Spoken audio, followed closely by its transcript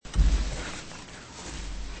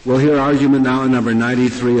We'll hear argument now in number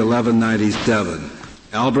 93-1197.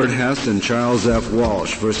 Albert Hess and Charles F.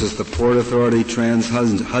 Walsh versus the Port Authority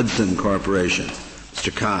Trans-Hudson Corporation.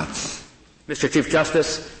 Mr. Kotz. Mr. Chief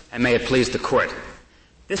Justice, and may it please the Court.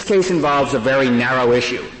 This case involves a very narrow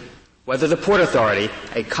issue, whether the Port Authority,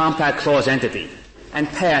 a Compact Clause entity, and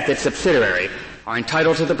PATH, its subsidiary, are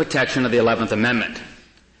entitled to the protection of the 11th Amendment.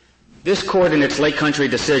 This Court, in its Lake Country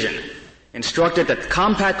decision, instructed that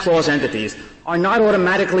Compact Clause entities are not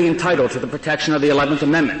automatically entitled to the protection of the 11th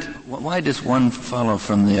Amendment. Why does one follow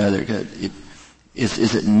from the other?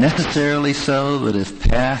 Is it necessarily so that if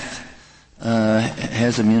PATH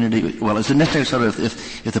has immunity, well, is it necessarily so that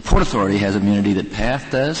if the Port Authority has immunity that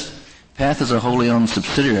PATH does? PATH is a wholly owned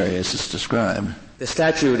subsidiary, as it's described. The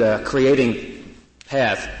statute creating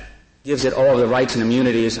PATH gives it all of the rights and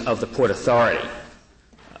immunities of the Port Authority.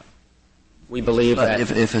 We believe but that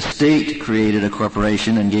if a state created a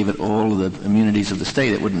corporation and gave it all of the immunities of the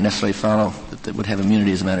state, it wouldn't necessarily follow that it would have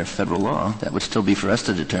immunity as a matter of federal law. That would still be for us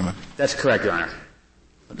to determine. That's correct, Your Honor.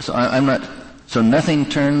 So nothing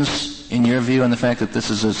turns, in your view, on the fact that this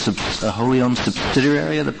is a wholly owned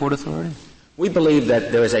subsidiary of the Port Authority? We believe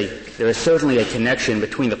that there is certainly a connection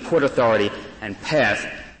between the Port Authority and PATH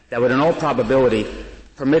that would in all probability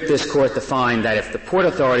permit this Court to find that if the Port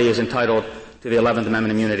Authority is entitled to the 11th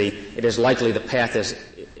Amendment immunity, it is likely the PATH is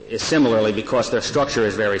similarly because their structure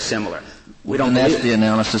is very similar. And that's the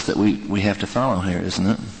analysis that we have to follow here, isn't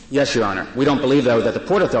it? Yes, Your Honor. We don't believe, though, that the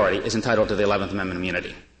Port Authority is entitled to the 11th Amendment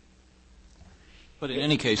immunity. But in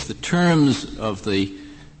any case, the terms of the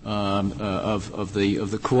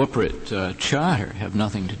corporate charter have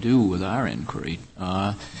nothing to do with our inquiry,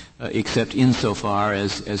 except insofar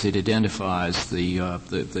as it identifies the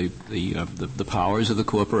powers of the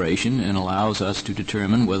corporation and allows us to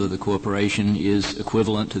determine whether the corporation is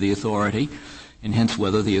equivalent to the authority, and hence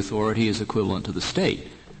whether the authority is equivalent to the state.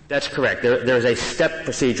 That's correct. There is a step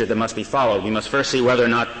procedure that must be followed. We must first see whether or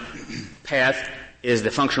not PATH is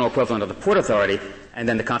the functional equivalent of the Port Authority, and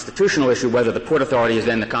then the constitutional issue whether the Port Authority is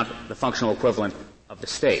then the functional equivalent of the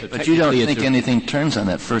state. But you don't think anything turns on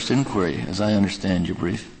that first inquiry, as I understand your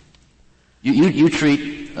brief. You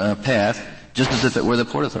treat PATH just as if it were the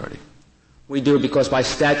Port Authority. We do, because by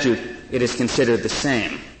statute it is considered the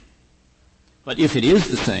same. But if it is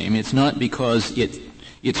the same, it's not because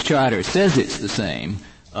its charter says it's the same.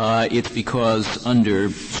 It's because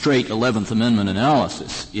under straight 11th Amendment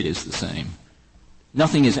analysis it is the same.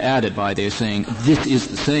 Nothing is added by their saying this is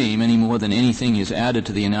the same any more than anything is added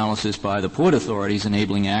to the analysis by the Port Authority's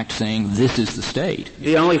Enabling Act saying this is the state.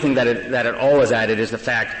 The only thing that it always added is the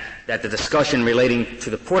fact that the discussion relating to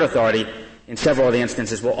the Port Authority in several of the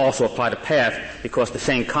instances will also apply to PATH because the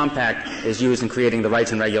same compact is used in creating the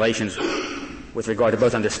rights and regulations with regard to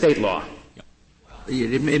both under state law.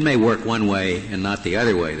 It may work one way and not the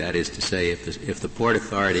other way. That is to say, if the Port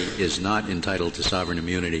Authority is not entitled to sovereign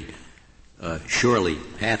immunity, surely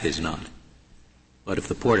PATH is not. But if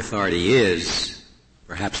the Port Authority is,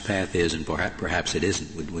 perhaps PATH is, and perhaps it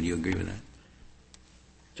isn't. Would you agree with that?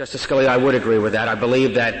 Justice Scalia, I would agree with that. I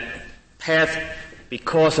believe that PATH,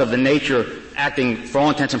 because of the nature acting for all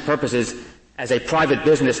intents and purposes as a private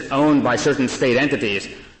business owned by certain state entities,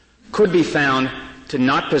 could be found to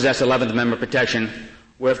not possess 11th Amendment protection,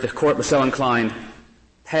 where if the Court was so inclined,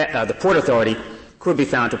 the Port Authority could be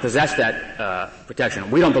found to possess that protection.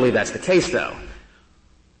 We don't believe that's the case, though.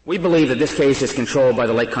 We believe that this case is controlled by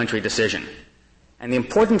the Lake Country decision. And the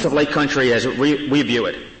importance of Lake Country as we view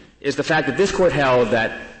it is the fact that this Court held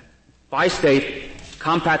that bi-state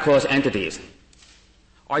Compact Clause entities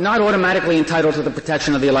are not automatically entitled to the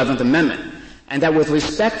protection of the 11th Amendment, and that with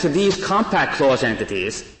respect to these Compact Clause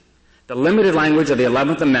entities, the limited language of the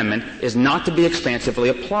 11th Amendment is not to be expansively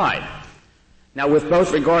applied. Now, with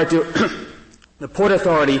both regard to the Port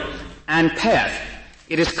Authority and PATH,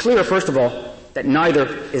 it is clear, first of all, that neither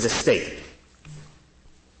is a state.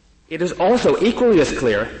 It is also equally as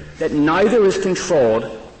clear that neither is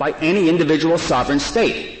controlled by any individual sovereign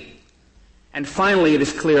state. And finally, it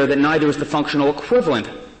is clear that neither is the functional equivalent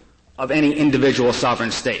of any individual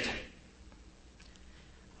sovereign state.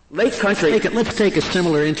 Lake Country. Let's take a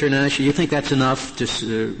similar international. You think that's enough? Just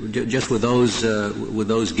with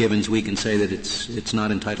those givens, we can say that it's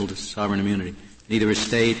not entitled to sovereign immunity, neither a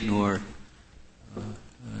state nor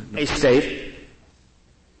a state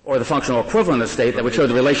or the functional equivalent of state that would show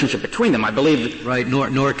the relationship between them. I believe right.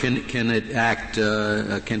 Nor can it act.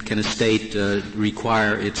 Can a state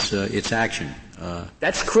require its action?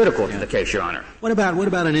 That's critical to the case, Your Honor. What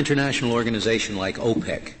about an international organization like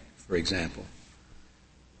OPEC, for example?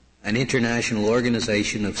 An international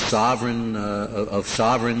organization of sovereigns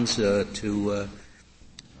to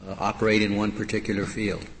operate in one particular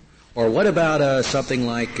field? Or what about something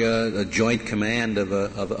like a joint command of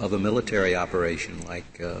a military operation,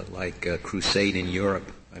 like Crusade in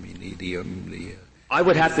Europe? I mean, the I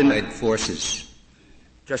would have to forces.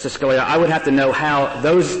 Justice Scalia, I would have to know how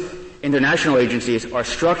those international agencies are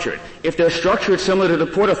structured. If they're structured similar to the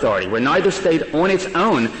Port Authority, where neither state on its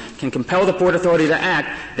own can compel the Port Authority to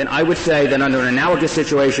act, then I would say that under an analogous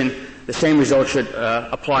situation, the same result should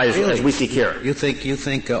apply as we seek here. You think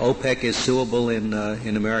OPEC is suable in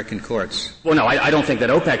American courts? Well, no, I don't think that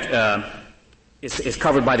OPEC is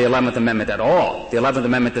covered by the 11th Amendment at all. The 11th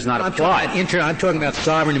Amendment does not apply. I'm talking about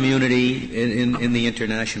sovereign immunity in the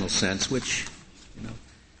international sense, which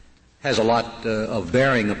has a lot of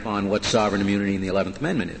bearing upon what sovereign immunity in the 11th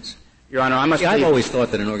Amendment is. Your Honor, I've always thought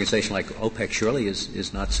that an organization like OPEC surely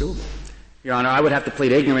is not suable. Your Honor, I would have to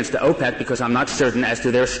plead ignorance to OPEC because I'm not certain as to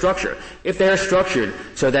their structure. If they are structured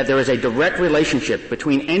so that there is a direct relationship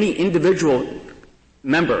between any individual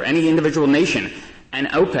member, any individual nation, and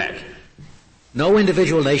OPEC, no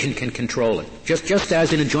individual nation can control it. Just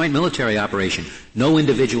as in a joint military operation, no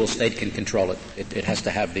individual state can control it. It has to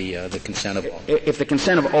have the consent of all. If the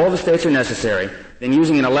consent of all the states are necessary, then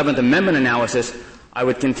using an 11th Amendment analysis, I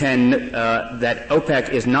would contend that OPEC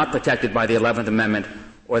is not protected by the 11th Amendment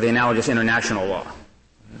or the analogous international law.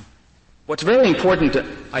 What's very important to...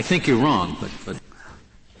 I think you're wrong, but...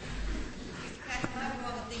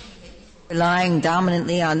 Relying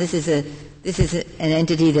dominantly on this is an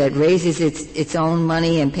entity that raises its own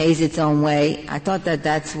money and pays its own way. I thought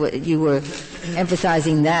that's what you were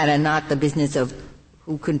emphasizing, that and not the business of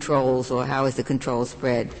who controls or how is the control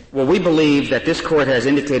spread. Well, we believe that this Court has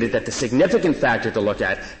indicated that the significant factor to look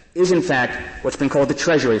at is, in fact, what's been called the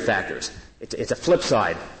Treasury factors. It's a flip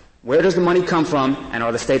side. Where does the money come from, and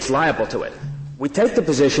are the states liable to it? We take the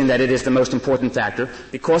position that it is the most important factor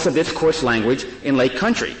because of this Court's language in Lake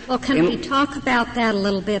Country. Well, can we talk about that a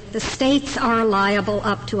little bit? The states are liable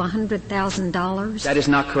up to $100,000. That is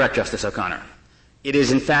not correct, Justice O'Connor. It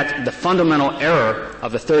is, in fact, the fundamental error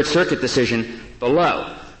of the Third Circuit decision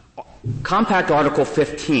below. Compact Article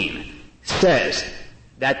 15 says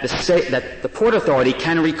that the Port Authority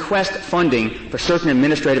can request funding for certain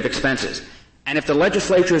administrative expenses. And if the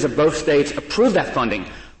legislatures of both states approve that funding,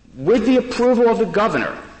 with the approval of the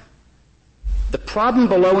governor, the problem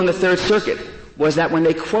below in the Third Circuit was that when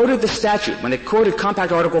they quoted the statute, when they quoted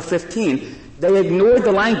Compact Article 15, they ignored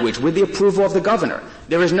the language with the approval of the governor.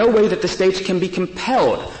 There is no way that the states can be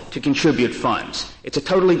compelled to contribute funds. It's a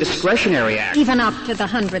totally discretionary act. Even up to the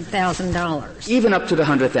 $100,000. Even up to the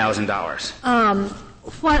 $100,000.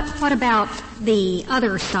 What about the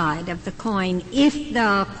other side of the coin? If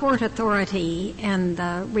the Port Authority and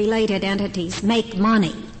the related entities make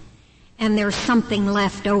money and there's something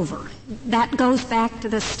left over, that goes back to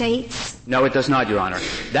the states? No, it does not, Your Honor.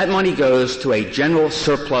 That money goes to a general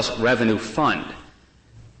surplus revenue fund.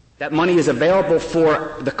 That money is available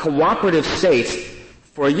for the cooperative states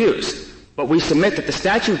for use. But we submit that the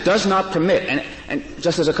statute does not permit, and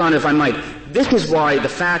Justice O'Connor, if I might, this is why the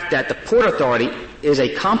fact that the Port Authority is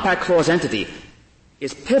a Compact Clause entity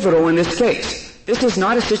is pivotal in this case. This is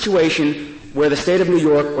not a situation where the state of New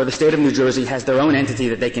York or the state of New Jersey has their own entity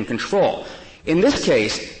that they can control. In this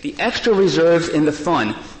case, the extra reserves in the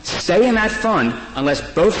fund stay in that fund unless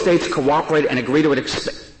both states cooperate and agree to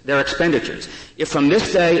their expenditures. If from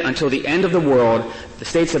this day until the end of the world, the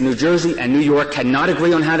states of New Jersey and New York cannot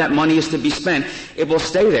agree on how that money is to be spent, it will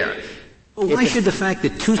stay there. Well, why should the fact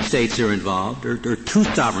that two states are involved or two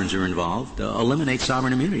sovereigns are involved eliminate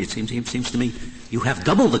sovereign immunity? It seems to me you have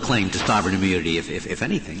double the claim to sovereign immunity, if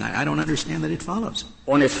anything. I don't understand that it follows.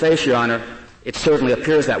 On its face, Your Honor, it certainly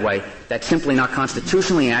appears that way. That's simply not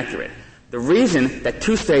constitutionally accurate. The reason that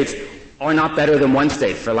two states are not better than one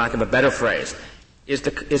state, for lack of a better phrase, is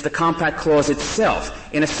the Compact Clause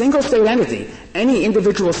itself. In a single state entity, any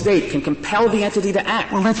individual state can compel the entity to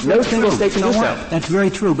act. Well, that's no single state can do so. That's very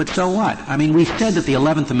true, but so what? I mean, we said that the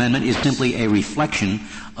 11th Amendment is simply a reflection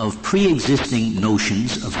of pre-existing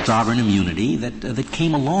notions of sovereign immunity that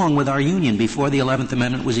came along with our Union before the 11th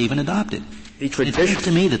Amendment was even adopted. It seems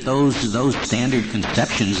to me that those standard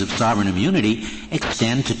conceptions of sovereign immunity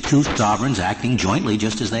extend to two sovereigns acting jointly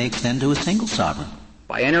just as they extend to a single sovereign.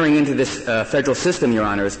 By entering into this federal system, Your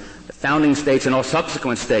Honors, the founding states and all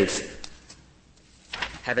subsequent states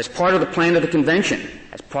have, as part of the plan of the Convention,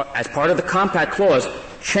 as part of the Compact Clause,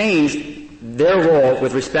 changed their role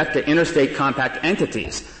with respect to interstate compact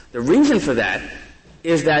entities. The reason for that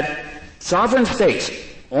is that sovereign states,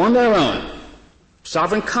 on their own,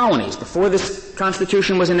 sovereign colonies, before this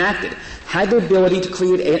Constitution was enacted, had the ability to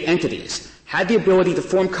create entities, had the ability to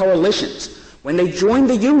form coalitions. When they joined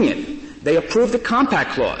the Union, They approved the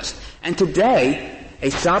Compact Clause. And today,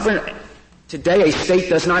 a state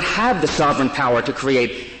does not have the sovereign power to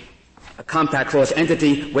create a Compact Clause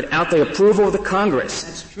entity without the approval of the Congress.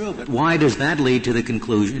 That's true, but why does that lead to the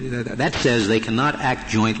conclusion? That says they cannot act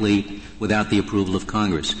jointly without the approval of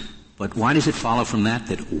Congress. But why does it follow from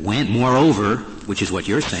that moreover, which is what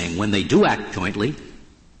you're saying, when they do act jointly,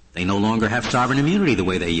 they no longer have sovereign immunity the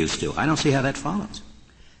way they used to? I don't see how that follows.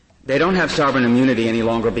 They don't have sovereign immunity any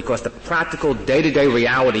longer because the practical day-to-day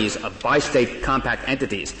realities of bi-state compact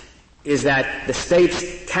entities is that the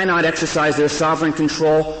states cannot exercise their sovereign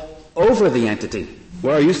control over the entity.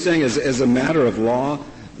 Well, are you saying as a matter of law,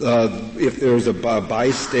 if there's a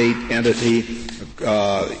bi-state entity,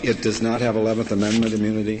 it does not have 11th Amendment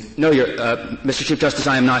immunity? No, Mr. Chief Justice,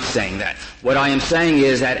 I am not saying that. What I am saying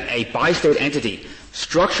is that a bi-state entity,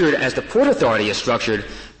 structured as the Port Authority is structured,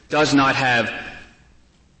 does not have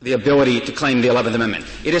the ability to claim the 11th Amendment.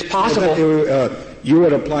 It is possible. You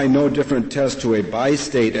would apply no different test to a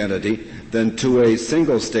bi-state entity than to a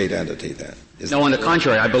single-state entity, then? No, on the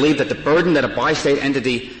contrary. I believe that the burden that a bi-state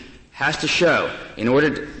entity has to show in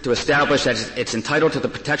order to establish that it's entitled to the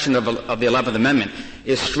protection of the 11th Amendment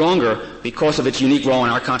is stronger because of its unique role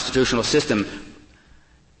in our constitutional system.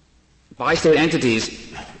 Bi-state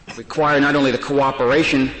entities require not only the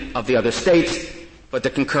cooperation of the other states, but the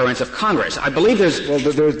concurrence of Congress. I believe there's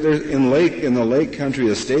in the Lake Country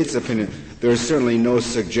Estates opinion, there's certainly no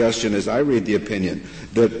suggestion, as I read the opinion,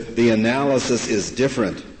 that the analysis is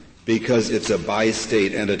different because it's a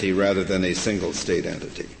bi-state entity rather than a single-state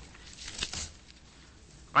entity.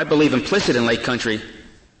 I believe implicit in Lake Country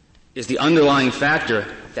is the underlying factor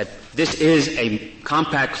that this is a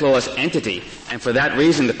Compact Clause entity, and for that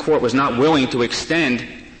reason the Court was not willing to extend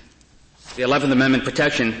the 11th Amendment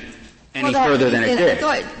protection any further than it did.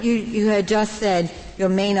 I thought you had just said your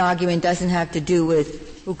main argument doesn't have to do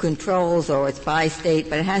with who controls or it's bi-state,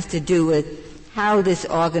 but it has to do with how this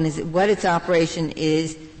what its operation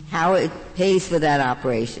is, how it pays for that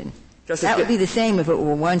operation. That would be the same if it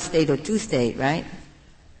were one state or two state, right?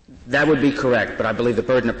 That would be correct, but I believe the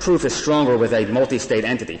burden of proof is stronger with a multi-state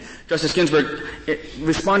entity. Justice Ginsburg,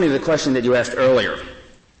 responding to the question that you asked earlier,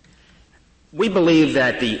 we believe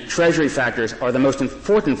that the Treasury factors are the most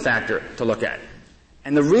important factor to look at.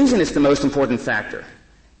 And the reason it's the most important factor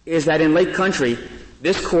is that in Lake Country,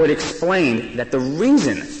 this Court explained that the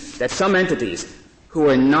reason that some entities who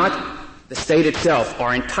are not the state itself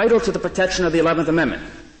are entitled to the protection of the 11th Amendment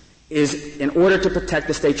is in order to protect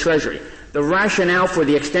the state treasury. The rationale for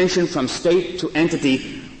the extension from state to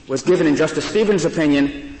entity was given in Justice Stevens'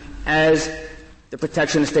 opinion as the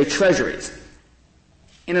protection of state treasuries.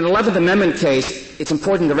 In an 11th Amendment case, it's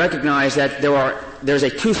important to recognize that there's a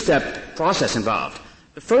two-step process involved.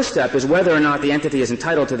 The first step is whether or not the entity is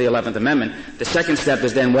entitled to the 11th Amendment. The second step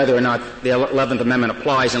is then whether or not the 11th Amendment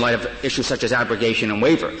applies in light of issues such as abrogation and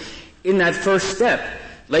waiver. In that first step,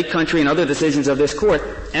 Lake Country and other decisions of this Court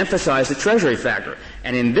emphasize the Treasury factor.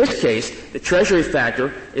 And in this case, the Treasury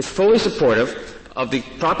factor is fully supportive of the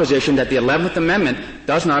proposition that the 11th Amendment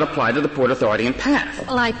does not apply to the Port Authority and PATH.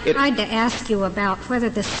 Well, I tried to ask you about whether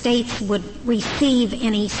the states would receive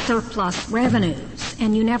any surplus revenues,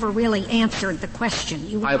 and you never really answered the question.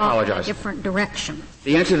 You went off in a different direction.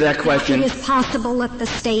 The answer to that question... Now, it is possible that the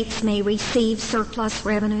states may receive surplus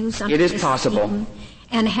revenues under this It is possible. scheme.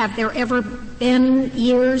 And have there ever been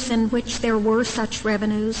years in which there were such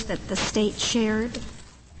revenues that the states shared?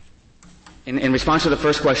 In response to the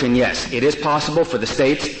first question, yes. It is possible for the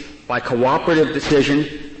states, by cooperative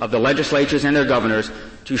decision of the legislatures and their governors,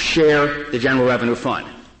 to share the General Revenue Fund.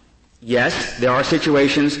 Yes, there are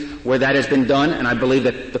situations where that has been done, and I believe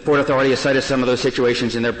that the Port Authority has cited some of those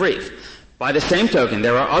situations in their brief. By the same token,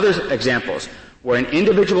 there are other examples where an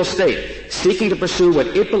individual state, seeking to pursue what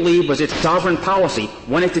it believed was its sovereign policy,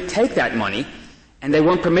 wanted to take that money, and they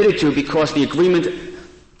weren't permitted to because the agreement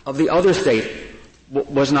of the other state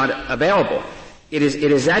was not available. It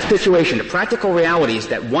is that situation, the practical realities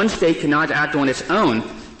that one state cannot act on its own,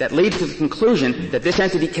 that leads to the conclusion that this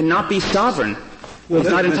entity cannot be sovereign. Well,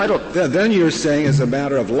 not entitled. Then you're saying, as a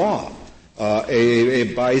matter of law,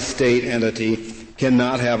 a bi-state entity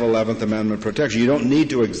cannot have 11th Amendment protection. You don't need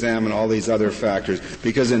to examine all these other factors,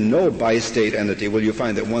 because in no bi-state entity will you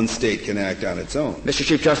find that one state can act on its own. Mr.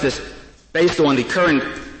 Chief Justice, based on the current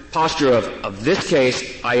posture of this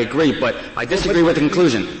case, I agree, but I disagree with the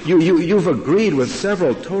conclusion. You've agreed with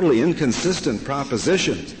several totally inconsistent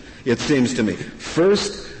propositions, it seems to me.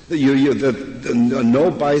 First,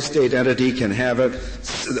 no bi-state entity can have it,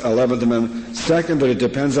 11th Amendment. Second, that it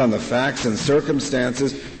depends on the facts and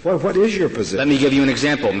circumstances. What is your position? Let me give you an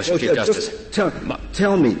example, Mr. Chief Justice.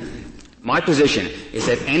 Tell me, My position is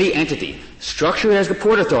that any entity structured as the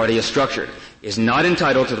Port Authority is structured is not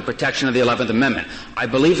entitled to the protection of the 11th Amendment. I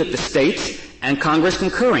believe that the states and Congress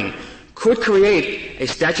concurring could create a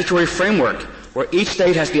statutory framework where each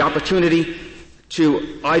state has the opportunity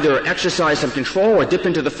to either exercise some control or dip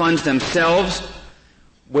into the funds themselves,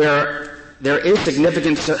 where there is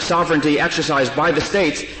significant sovereignty exercised by the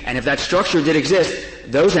states, and if that structure did exist,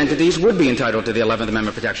 those entities would be entitled to the 11th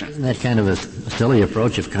Amendment protection. Isn't that kind of a silly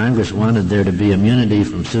approach? If Congress wanted there to be immunity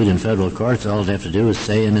from suit in federal courts, all it'd have to do is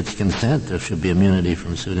say in its consent there should be immunity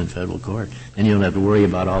from suit in federal court. And you don't have to worry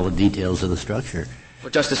about all the details of the structure. Well,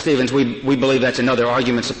 Justice Stevens, we believe that's another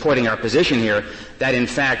argument supporting our position here, that in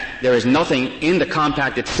fact there is nothing in the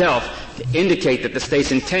compact itself to indicate that the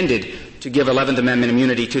states intended to give 11th Amendment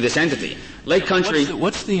immunity to this entity. Lake Country...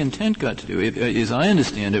 What's the intent got to do? As I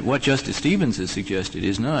understand it, what Justice Stevens has suggested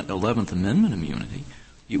is not 11th Amendment immunity.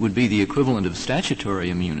 It would be the equivalent of statutory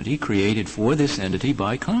immunity created for this entity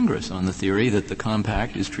by Congress on the theory that the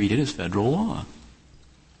compact is treated as federal law.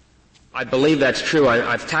 I believe that's true.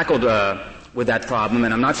 I've tackled with that problem,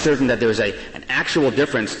 and I'm not certain that there's an actual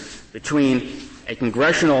difference between a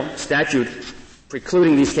congressional statute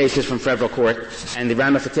precluding these cases from federal court and the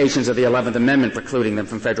ramifications of the 11th Amendment precluding them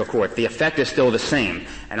from federal court. The effect is still the same,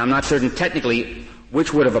 and I'm not certain technically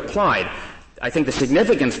which would have applied. I think the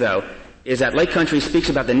significance, though, is that Lake Country speaks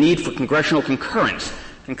about the need for congressional concurrence.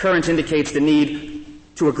 Concurrence indicates the need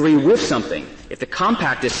to agree with something. If the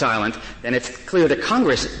compact is silent, then it's clear that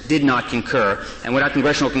Congress did not concur, and without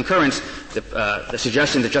congressional concurrence, the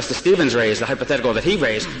suggestion that Justice Stevens raised, the hypothetical that he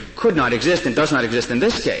raised, could not exist and does not exist in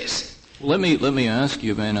this case. Well, let me ask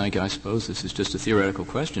you, and I suppose this is just a theoretical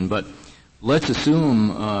question, but let's assume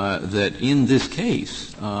that in this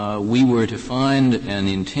case we were to find an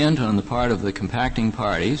intent on the part of the compacting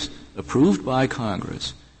parties, approved by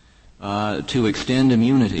Congress, to extend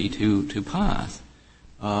immunity to PATH.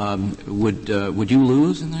 Would you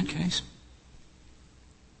lose in that case?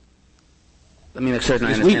 Let me make certain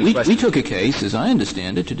I understand the question. We took a case, as I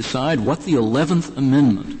understand it, to decide what the 11th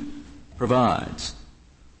Amendment provides.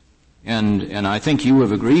 And I think you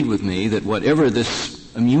have agreed with me that whatever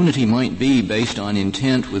this immunity might be based on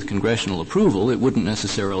intent with congressional approval, it wouldn't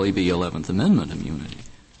necessarily be 11th Amendment immunity.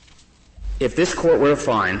 If this court were to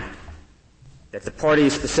find that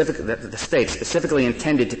the states specifically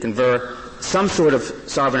intended to confer some sort of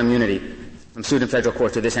sovereign immunity from suit in federal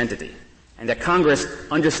court to this entity, and that Congress,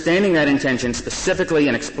 understanding that intention, specifically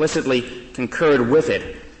and explicitly concurred with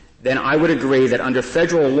it, then I would agree that under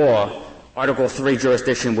federal law, Article III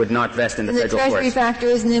jurisdiction would not vest in the federal courts. The Treasury factor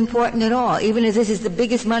isn't important at all. Even if this is the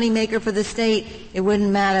biggest moneymaker for the state, it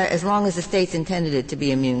wouldn't matter as long as the states intended it to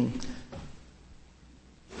be immune.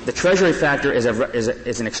 The Treasury factor is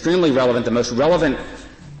an extremely relevant, the most relevant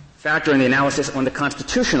factor in the analysis on the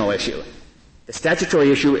constitutional issue. The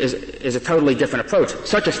statutory issue is a totally different approach.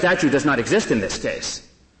 Such a statute does not exist in this case.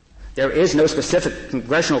 There is no specific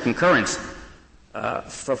congressional concurrence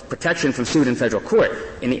for protection from suit in federal court.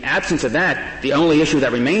 In the absence of that, the only issue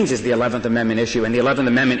that remains is the 11th Amendment issue, and the 11th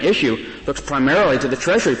Amendment issue looks primarily to the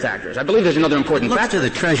Treasury factors. I believe there's another important factor. Look to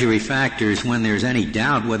the Treasury factors when there's any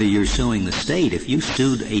doubt whether you're suing the state. If you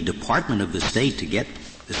sued a department of the state to get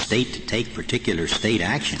the state to take particular state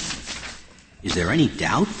action, is there any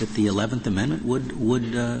doubt that the 11th Amendment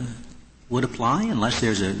would apply unless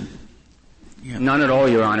there's a... None at all,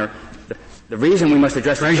 Your Honor. The reason we must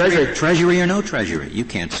address Treasury or no Treasury, you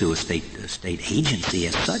can't sue a state agency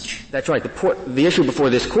as such. That's right. The issue before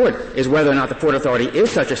this court is whether or not the Port Authority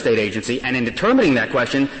is such a state agency, and in determining that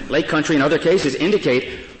question, Lake Country and other cases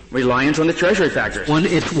indicate reliance on the Treasury factors.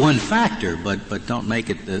 It's one factor, but don't make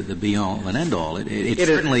it the be-all and end-all. It's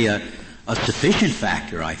certainly a sufficient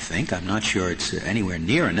factor, I think. I'm not sure it's anywhere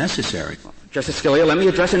near necessary. Justice Scalia, let me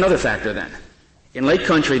address another factor then. In Lake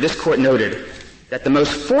Country, this court noted that the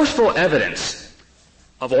most forceful evidence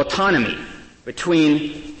of autonomy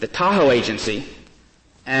between the Tahoe agency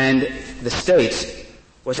and the states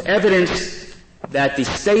was evidence that the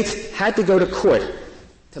states had to go to court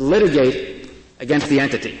to litigate against the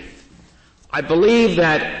entity. I believe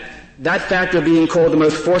that factor being called the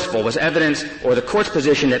most forceful was evidence, or the court's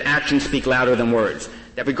position, that actions speak louder than words.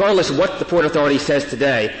 That regardless of what the Port Authority says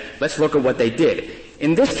today, let's look at what they did.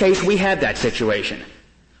 In this case, we had that situation.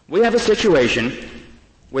 We have a situation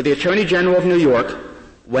where the Attorney General of New York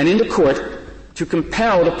went into court to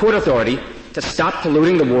compel the Port Authority to stop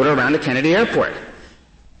polluting the water around the Kennedy Airport.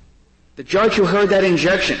 The judge who heard that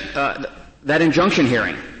injunction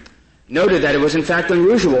hearing noted that it was in fact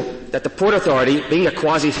unusual that the Port Authority, being a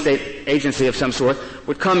quasi-state agency of some sort,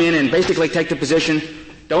 would come in and basically take the position,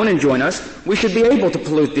 don't enjoin us, we should be able to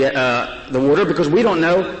pollute the water because we don't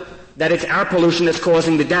know that it's our pollution that's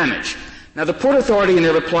causing the damage. Now, the Port Authority in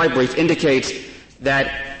their reply brief indicates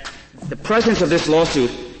that the presence of this lawsuit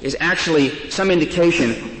is actually some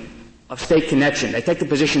indication of state connection. They take the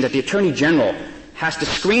position that the Attorney General has to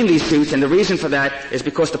screen these suits, and the reason for that is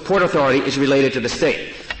because the Port Authority is related to the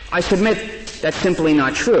state. I submit that's simply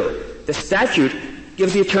not true. The statute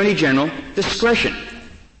gives the Attorney General discretion.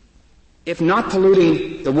 If not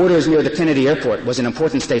polluting the waters near the Kennedy Airport was an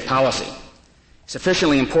important state policy,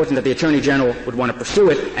 sufficiently important that the Attorney General would want to pursue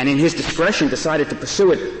it, and in his discretion decided to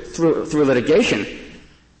pursue it through litigation,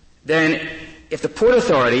 then if the Port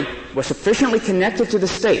Authority was sufficiently connected to the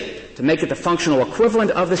state to make it the functional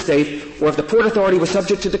equivalent of the state, or if the Port Authority was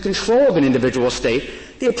subject to the control of an individual state,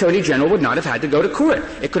 the Attorney General would not have had to go to court.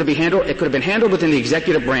 It could have been handled within the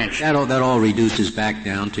executive branch. That all reduces back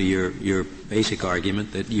down to your basic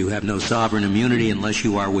argument that you have no sovereign immunity unless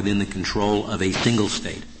you are within the control of a single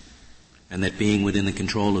state, and that being within the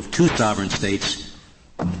control of two sovereign states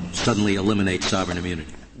suddenly eliminates sovereign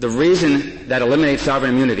immunity. The reason that eliminates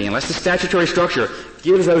sovereign immunity, unless the statutory structure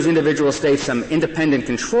gives those individual states some independent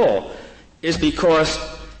control, is because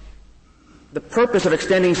the purpose of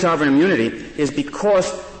extending sovereign immunity is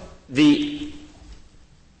because the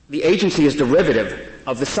agency is derivative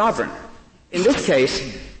of the sovereign. In this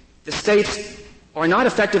case, the states are not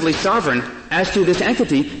effectively sovereign as to this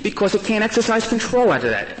entity because it can't exercise control as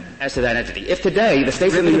to that entity. If today the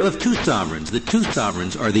states you have two sovereigns, the two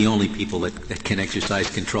sovereigns are the only people that can exercise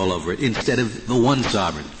control over it instead of the one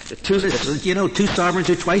sovereign. Two sovereigns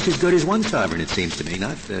are twice as good as one sovereign, it seems to me,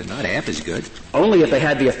 not half as good. Only if they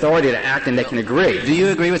had the authority to act and they can agree. Do you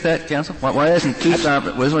agree with that, counsel? Why isn't two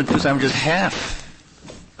sovereigns just half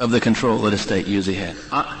of the control that a state usually has?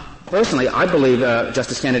 Personally, I believe,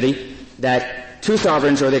 Justice Kennedy, that two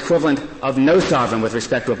sovereigns are the equivalent of no sovereign with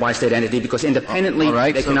respect to a bi-state entity because independently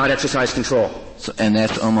they cannot exercise control. And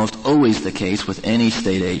that's almost always the case with any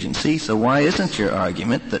state agency. So why isn't your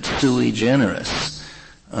argument that sui generis,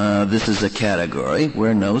 this is a category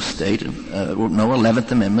where no state, no 11th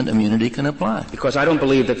Amendment immunity can apply? Because I don't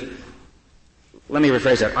believe that, let me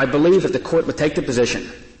rephrase that, I believe that the court would take the position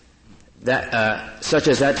that, such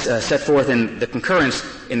as that's set forth in the concurrence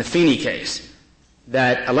in the Feeney case,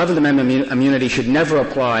 that 11th Amendment immunity should never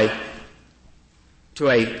apply to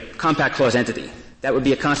a Compact Clause entity. That would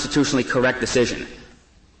be a constitutionally correct decision.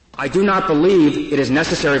 I do not believe it is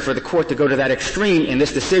necessary for the court to go to that extreme in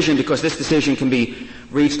this decision because this decision can be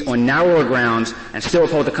reached on narrower grounds and still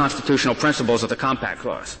uphold the constitutional principles of the Compact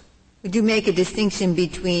Clause. Would you make a distinction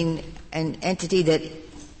between an entity that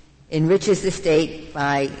enriches the state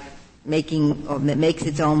by that makes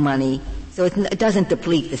its own money, so it doesn't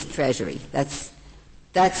deplete the Treasury?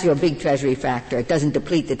 That's your big Treasury factor. It doesn't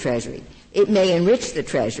deplete the Treasury. It may enrich the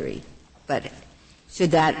Treasury, but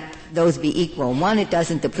should those be equal? One, it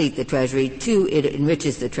doesn't deplete the Treasury. Two, it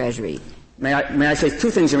enriches the Treasury. May I say two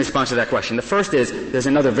things in response to that question? The first is there's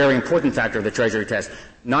another very important factor of the Treasury test.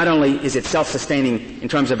 Not only is it self-sustaining in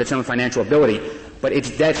terms of its own financial ability, but its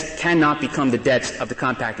debts cannot become the debts of the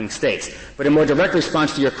compacting states. But in more direct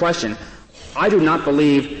response to your question, I do not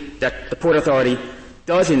believe that the Port Authority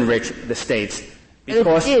does enrich the states.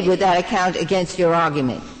 Because it did with that account against your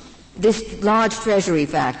argument. This large Treasury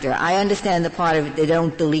factor, I understand the part of it, they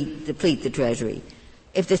don't deplete the Treasury.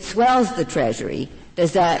 If it swells the Treasury,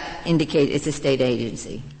 does that indicate it's a state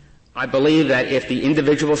agency? I believe that if the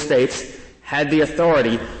individual states had the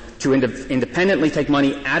authority to independently take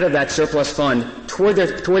money out of that surplus fund toward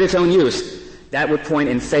its own use, that would point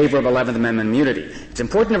in favor of 11th Amendment immunity. It's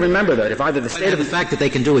important to remember that if either the state the fact that they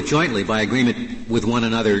can do it jointly by agreement with one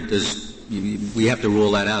another we have to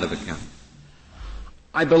rule that out of account.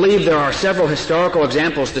 I believe there are several historical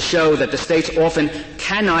examples to show that the states often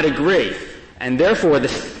cannot agree, and therefore the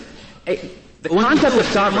concept of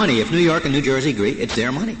sovereign money. If New York and New Jersey agree, it's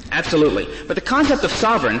their money. Absolutely. But the concept of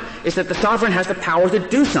sovereign is that the sovereign has the power to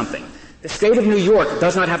do something. The state of New York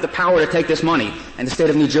does not have the power to take this money, and the state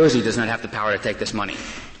of New Jersey does not have the power to take this money.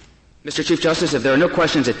 Mr. Chief Justice, if there are no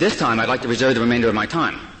questions at this time, I'd like to reserve the remainder of my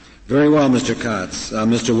time. Very well, Mr. Kotz.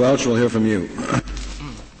 Mr. Welch, we'll hear from you.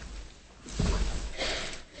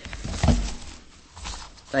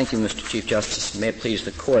 Thank you, Mr. Chief Justice. May it please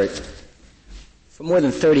the Court. For more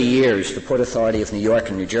than 30 years, the Port Authority of New York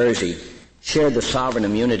and New Jersey shared the sovereign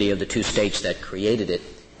immunity of the two states that created it.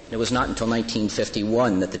 And it was not until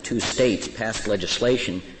 1951 that the two states passed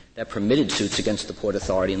legislation that permitted suits against the Port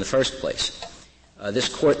Authority in the first place. This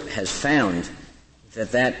Court has found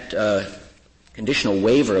that conditional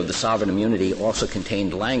waiver of the sovereign immunity also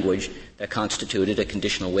contained language that constituted a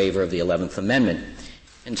conditional waiver of the 11th Amendment.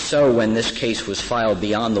 And so when this case was filed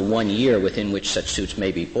beyond the 1 year within which such suits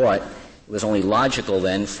may be brought, it was only logical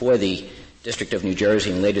then for the District of New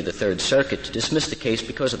Jersey and later the Third Circuit to dismiss the case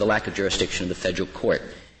because of the lack of jurisdiction of the federal court,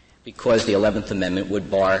 because the 11th Amendment would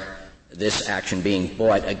bar this action being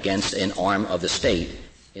brought against an arm of the state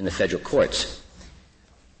in the federal courts.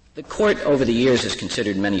 The court over the years has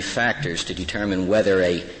considered many factors to determine whether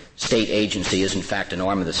a state agency is in fact an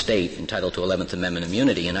arm of the state entitled to 11th Amendment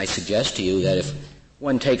immunity, and I suggest to you that if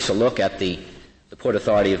one takes a look at the Port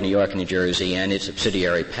Authority of New York and New Jersey and its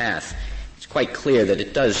subsidiary PATH, it's quite clear that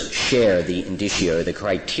it does share the indicia, the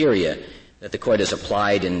criteria that the court has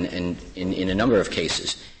applied in a number of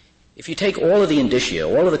cases. If you take all of the indicia,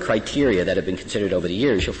 all of the criteria that have been considered over the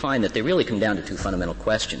years, you'll find that they really come down to two fundamental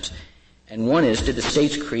questions. And one is, did the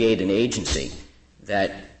states create an agency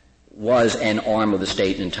that was an arm of the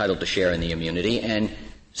state and entitled to share in the immunity? And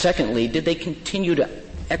secondly, did they continue to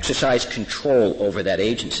exercise control over that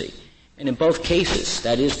agency? And in both cases,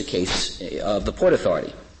 that is the case of the Port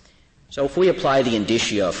Authority. So if we apply the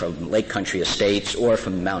indicia from Lake Country Estates or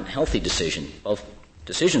from the Mount Healthy decision, both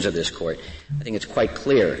decisions of this court, I think it's quite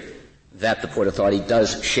clear that the Port Authority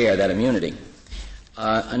does share that immunity.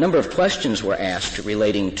 A number of questions were asked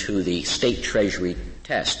relating to the state treasury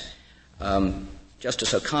test.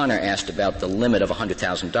 Justice O'Connor asked about the limit of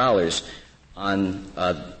 $100,000 on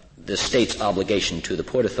the state's obligation to the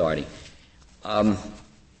Port Authority.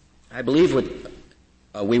 I believe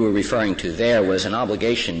what we were referring to there was an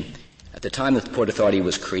obligation at the time that the Port Authority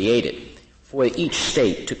was created for each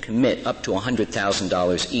state to commit up to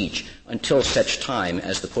 $100,000 each until such time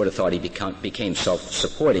as the Port Authority became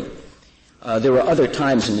self-supporting. There were other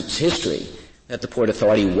times in its history that the Port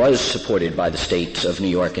Authority was supported by the states of New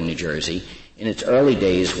York and New Jersey. In its early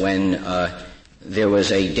days, when there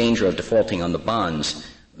was a danger of defaulting on the bonds,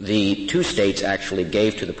 the two states actually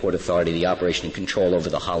gave to the Port Authority the operation and control over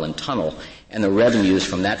the Holland Tunnel, and the revenues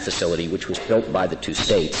from that facility, which was built by the two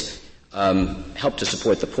states, helped to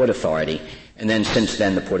support the Port Authority, and then since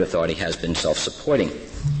then the Port Authority has been self-supporting.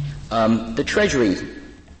 The Treasury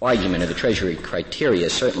argument or the Treasury criteria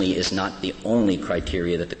certainly is not the only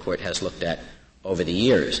criteria that the Court has looked at over the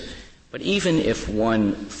years. But even if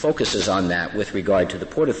one focuses on that with regard to the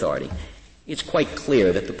Port Authority, it's quite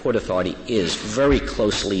clear that the Port Authority is very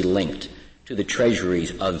closely linked to the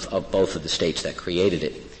treasuries of both of the states that created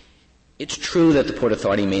it. It's true that the Port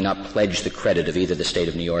Authority may not pledge the credit of either the state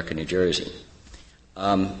of New York or New Jersey.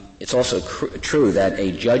 It's also true that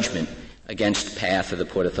a judgment against PATH or the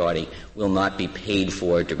Port Authority will not be paid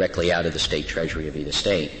for directly out of the state treasury of either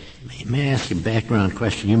state. May I ask you a background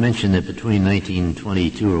question? You mentioned that between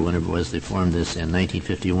 1922 or whenever it was they formed this and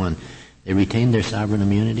 1951, they retained their sovereign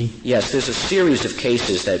immunity? Yes, there's a series of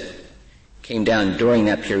cases that came down during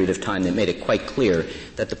that period of time that made it quite clear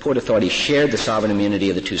that the Port Authority shared the sovereign immunity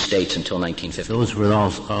of the two states until 1950. Those were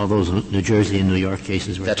all those New Jersey and New York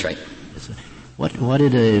cases? That's right. What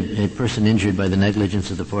did a person injured by the negligence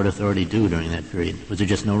of the Port Authority do during that period? Was there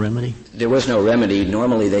just no remedy? There was no remedy.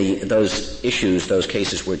 Normally those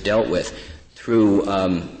cases were dealt with through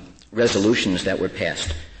resolutions that were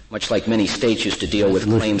passed, much like many states used to deal with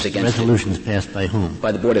claims against resolutions passed by whom?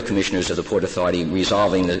 By the Board of Commissioners of the Port Authority,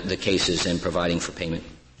 resolving the cases and providing for payment.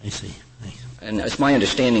 I see. And it's my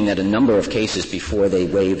understanding that a number of states before they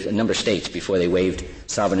waived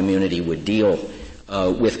sovereign immunity would deal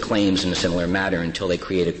with claims in a similar manner until they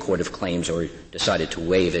created a court of claims or decided to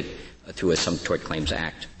waive it through some Tort Claims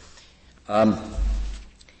Act. But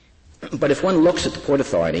if one looks at the Port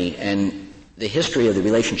Authority and the history of the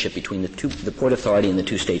relationship between the Port Authority and the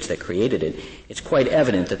two states that created it, it's quite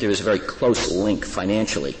evident that there is a very close link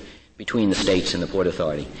financially between the states and the Port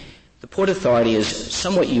Authority. The Port Authority is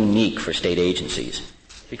somewhat unique for state agencies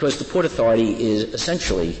because the Port Authority is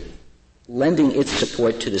essentially lending its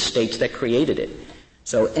support to the states that created it.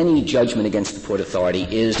 So any judgment against the Port Authority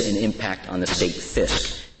is an impact on the state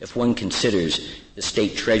fisc if one considers the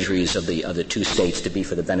state treasuries of the two states to be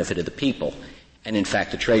for the benefit of the people, and in fact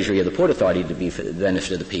the treasury of the Port Authority to be for the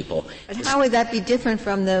benefit of the people. But how would that be different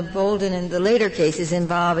from the Bolden and the later cases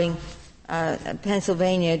involving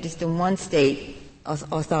Pennsylvania, just in one state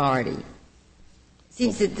authority? It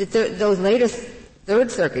seems that those latest Third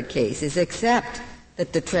Circuit cases accept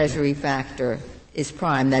that the treasury factor is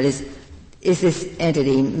prime, that is this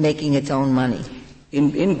entity making its own money?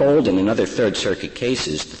 In Bolden and other Third Circuit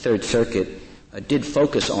cases, the Third Circuit did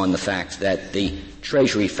focus on the fact that the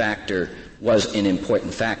treasury factor was an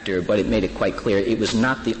important factor, but it made it quite clear it was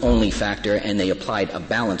not the only factor, and they applied a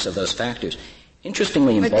balance of those factors.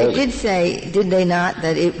 Interestingly, in Bolden... Bolden... But they did say, did they not,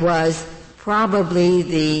 that it was probably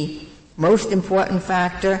the most important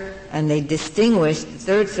factor, and they distinguished, the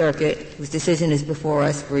Third Circuit, whose decision is before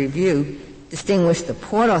us for review, distinguished the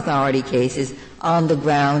Port Authority cases on the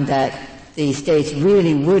ground that the states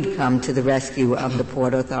really would come to the rescue of the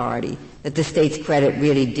Port Authority, that the state's credit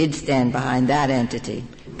really did stand behind that entity.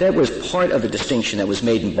 That was part of the distinction that was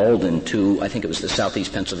made in Bolden to, I think it was the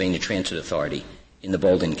Southeast Pennsylvania Transit Authority in the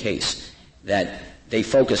Bolden case, that they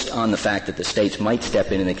focused on the fact that the states might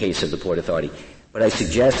step in the case of the Port Authority. But I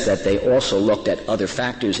suggest that they also looked at other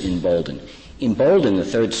factors in Bolden. In Bolden, the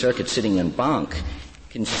Third Circuit, sitting en banc,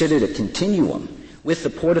 considered a continuum with the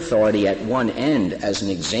Port Authority at one end as an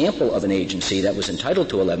example of an agency that was entitled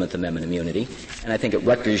to 11th Amendment immunity, and I think at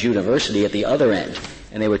Rutgers University at the other end.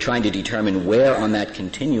 And they were trying to determine where on that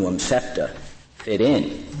continuum SEPTA fit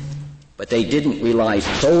in. But they didn't rely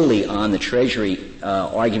solely on the Treasury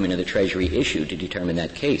argument of the Treasury issue to determine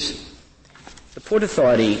that case. The Port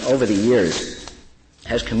Authority, over the years,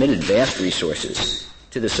 has committed vast resources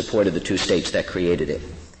to the support of the two states that created it.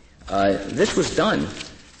 This was done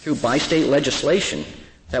through bi-state legislation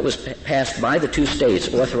that was passed by the two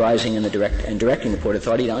states, authorizing and directing the Port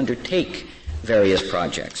Authority to undertake various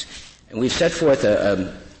projects. And we've set forth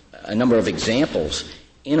a number of examples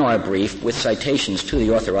in our brief with citations to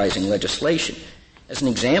the authorizing legislation. As an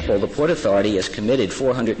example, the Port Authority has committed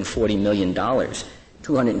 $440 million,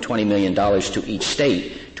 $220 million to each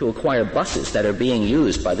state to acquire buses that are being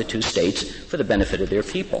used by the two states for the benefit of their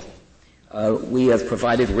people. We have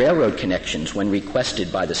provided railroad connections when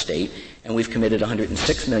requested by the state, and we've committed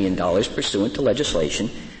 $106 million pursuant to legislation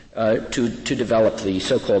to develop the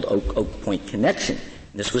so-called Oak Point Connection.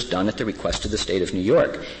 This was done at the request of the state of New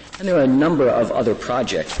York. And there are a number of other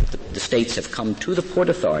projects that the states have come to the Port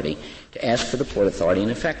Authority to ask for the Port Authority and,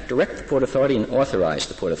 in fact, direct the Port Authority and authorize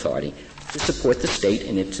the Port Authority to support the state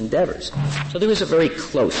in its endeavors. So there is a very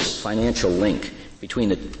close financial link between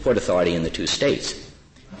the Port Authority and the two states.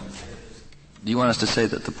 Do you want us to say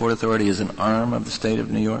that the Port Authority is an arm of the state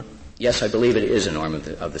of New York? Yes, I believe it is an arm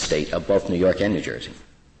of the state, of both New York and New Jersey.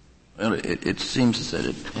 Well, it seems that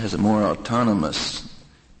it has a more autonomous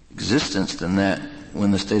existence than that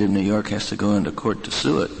when the state of New York has to go into court to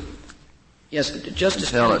sue it. Yes,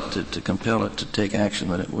 Justice to compel it to take action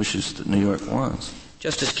that it wishes that New York wants.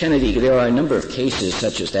 Justice Kennedy, there are a number of cases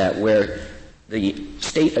such as that where the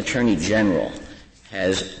state attorney general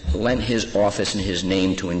has lent his office and his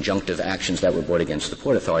name to injunctive actions that were brought against the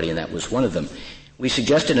Port Authority, and that was one of them. We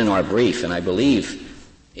suggested in our brief, and I believe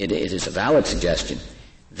it is a valid suggestion,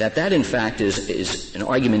 that in fact is an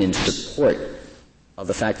argument in support of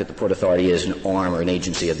the fact that the Port Authority is an arm or an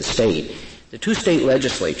agency of the state. The two state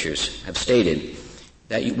legislatures have stated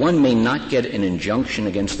that one may not get an injunction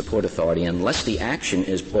against the Port Authority unless the action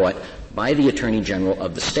is brought by the Attorney General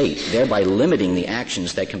of the state, thereby limiting the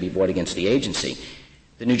actions that can be brought against the agency.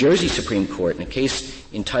 The New Jersey Supreme Court, in a case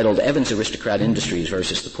entitled Evans Aristocrat Industries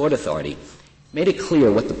versus the Port Authority, made it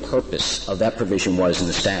clear what the purpose of that provision was in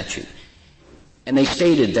the statute. And they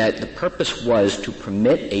stated that the purpose was to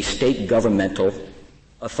permit a state governmental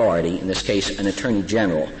authority, in this case an attorney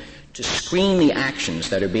general, to screen the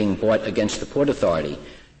actions that are being brought against the Port Authority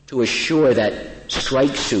to assure that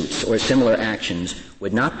strike suits or similar actions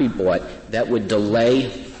would not be brought that would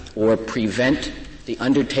delay or prevent the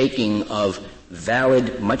undertaking of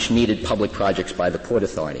valid, much-needed public projects by the Port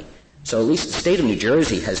Authority. So at least the state of New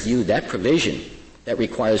Jersey has viewed that provision that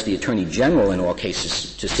requires the Attorney General in all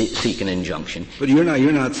cases to seek an injunction. But you're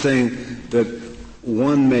not saying that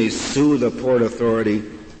one may sue the Port Authority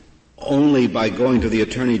only by going to the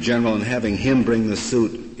Attorney General and having him bring the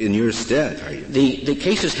suit in your stead, are you? The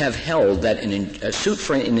cases have held that a suit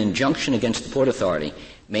for an injunction against the Port Authority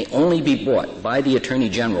may only be brought by the Attorney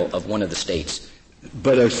General of one of the states.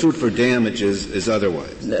 But a suit for damages is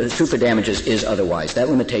otherwise. The suit for damages is otherwise. That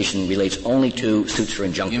limitation relates only to suits for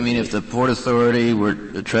injunction. You mean if the Port Authority were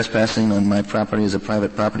trespassing on my property as a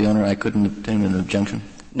private property owner, I couldn't obtain an injunction?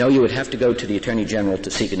 No, you would have to go to the Attorney General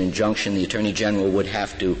to seek an injunction. The Attorney General would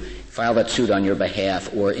have to file that suit on your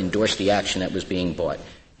behalf or endorse the action that was being brought.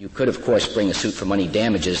 You could, of course, bring a suit for money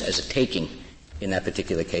damages as a taking. In that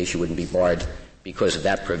particular case, you wouldn't be barred because of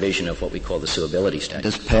that provision of what we call the suability statute.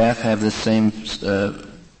 Does PATH have the same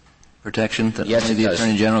protection that yes, only the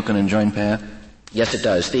Attorney General can enjoin PATH? Yes, it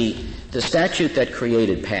does. The statute that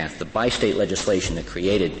created PATH, the bi-state legislation that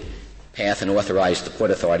created PATH and authorized the Port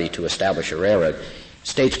Authority to establish a railroad,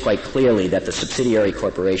 states quite clearly that the subsidiary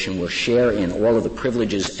corporation will share in all of the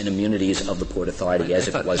privileges and immunities of the Port Authority as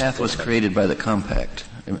if it was. PATH was created by the compact.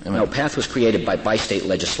 No, PATH was created by bi-state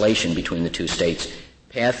legislation between the two states.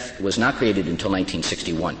 PATH was not created until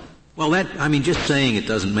 1961. Well, just saying it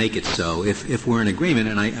doesn't make it so. If we're in agreement,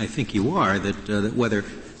 and I think you are, that whether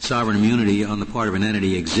sovereign immunity on the part of an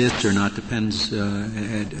entity exists or not depends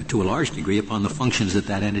to a large degree upon the functions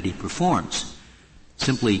that entity performs.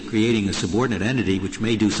 simply creating a subordinate entity which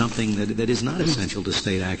may do something that is not essential to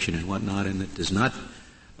state action and whatnot, and that does not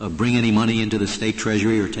bring any money into the state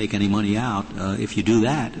treasury or take any money out. If you do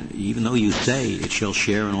that, even though you say it shall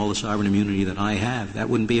share in all the sovereign immunity that I have, that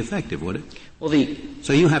wouldn't be effective, would it? Well,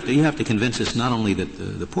 so you have to convince us not only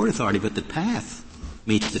that the Port Authority, but that PATH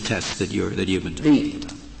meets the tests that you've been talking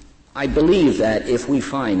about. I believe that if we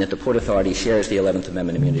find that the Port Authority shares the 11th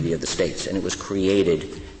Amendment immunity of the states, and it was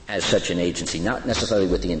created as such an agency, not necessarily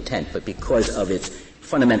with the intent, but because of its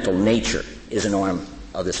fundamental nature is an arm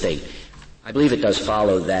of the state, I believe it does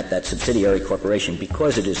follow that subsidiary corporation,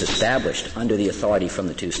 because it is established under the authority from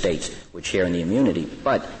the two states, would share in the immunity.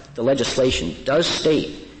 But the legislation does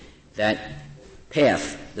state that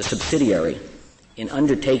PATH, the subsidiary, in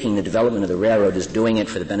undertaking the development of the railroad, is doing it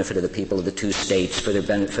for the benefit of the people of the two states, for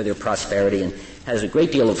their prosperity, and has a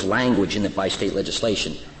great deal of language in the by-state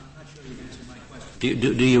legislation. I'm not sure you've answered my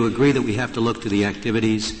question. Do you agree that we have to look to the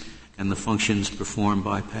activities and the functions performed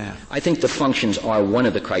by PATH? I think the functions are one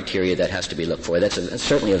of the criteria that has to be looked for. That's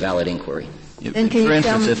certainly a valid inquiry. For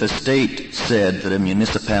instance, if a state said that a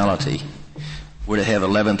municipality were to have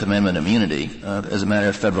 11th Amendment immunity, as a matter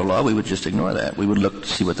of federal law, we would just ignore that. We would look to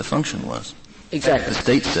see what the function was. Exactly. The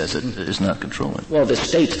state says it is not controlling. Well, the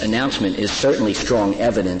state's announcement is certainly strong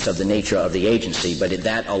evidence of the nature of the agency, but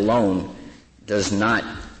that alone does not,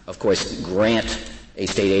 of course, grant a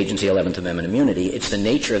state agency 11th Amendment immunity. It's the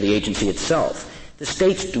nature of the agency itself. The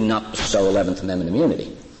states do not bestow 11th Amendment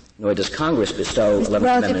immunity, nor does Congress bestow 11th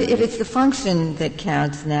Amendment immunity. If it's the function that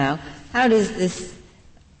counts now, how does this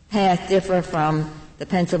PATH differ from the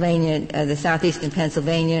southeastern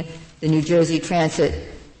Pennsylvania, the New Jersey Transit?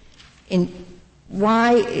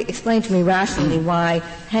 Explain to me rationally why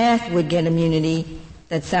PATH would get immunity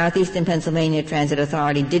that Southeastern Pennsylvania Transit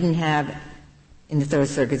Authority didn't have in the Third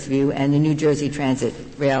Circuit's view, and the New Jersey Transit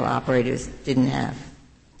rail operators didn't have.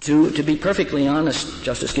 To be perfectly honest,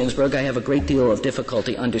 Justice Ginsburg, I have a great deal of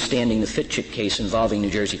difficulty understanding the Fitchett case involving New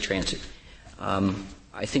Jersey Transit.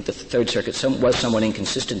 I think the Third Circuit was somewhat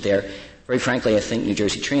inconsistent there. Very frankly, I think New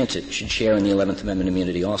Jersey Transit should share in the 11th Amendment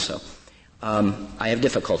immunity also. I have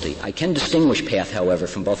difficulty. I can distinguish PATH, however,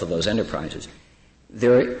 from both of those enterprises.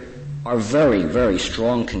 There are very, very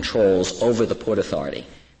strong controls over the Port Authority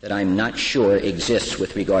that I'm not sure exists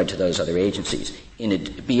with regard to those other agencies,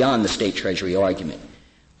 beyond the state treasury argument.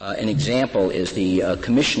 An example is the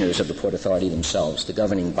commissioners of the Port Authority themselves, the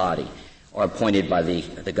governing body, are appointed by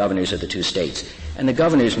the governors of the two states. And the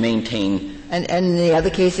governors maintain... And in the other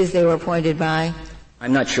cases they were appointed by?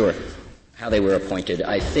 I'm not sure how they were appointed.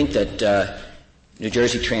 I think that New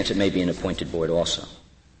Jersey Transit may be an appointed board also.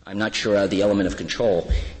 I'm not sure of the element of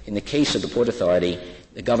control. In the case of the Port Authority,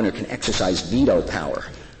 the governor can exercise veto power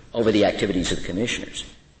over the activities of the commissioners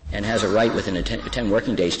and has a right within 10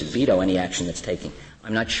 working days to veto any action that's taken.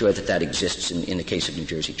 I'm not sure that exists in the case of New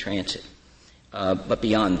Jersey Transit. But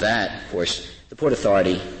beyond that, of course, the Port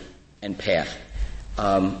Authority and PATH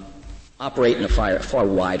operate in a far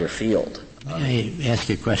wider field. May I ask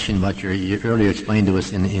you a question about you earlier explained to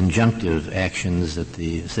us in injunctive actions that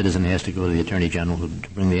the citizen has to go to the Attorney General to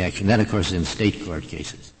bring the action. That, of course, is in state court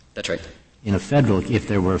cases. That's right. If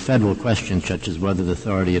there were a federal question such as whether the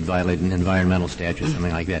authority had violated an environmental statute or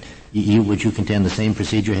something like that, would you contend the same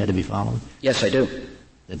procedure had to be followed? Yes, I do.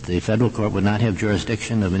 That the federal court would not have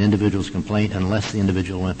jurisdiction of an individual's complaint unless the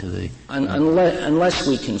individual went to the... Unless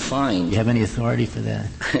we can find... Do you have any authority for that?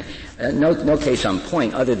 No case on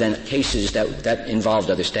point other than cases that involved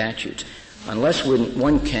other statutes. Unless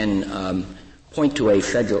one can point to a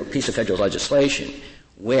piece of federal legislation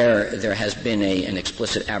where there has been an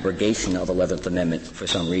explicit abrogation of 11th Amendment for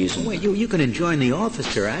some reason. Well, you can enjoin the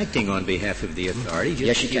officer acting on behalf of the authority.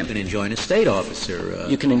 Yes, you can. You can enjoin a state officer.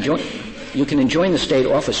 You can enjoin the state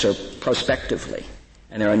officer prospectively.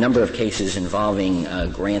 And there are a number of cases involving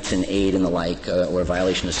grants and aid and the like, or a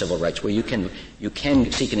violation of civil rights, where you can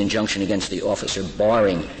seek an injunction against the officer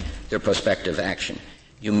barring their prospective action.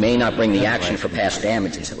 You may not bring the action for past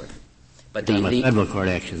damages, however. But the federal court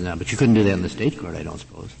actions now, but you couldn't do that in the state court, I don't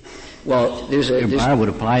suppose. Well, your bar would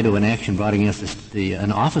apply to an action brought against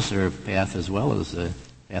an officer of PATH as well as the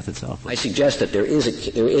PATH itself. I suggest that there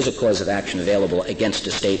is a cause of action available against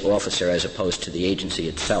a state officer as opposed to the agency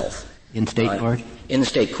itself. In state court? In the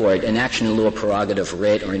state court, an action in lieu of prerogative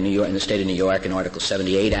writ, or in the state of New York, an Article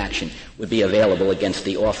 78 action would be available against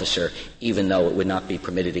the officer, even though it would not be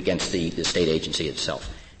permitted against the state agency itself.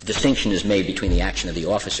 The distinction is made between the action of the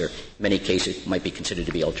officer. In many cases, it might be considered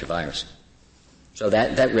to be ultra-virus. So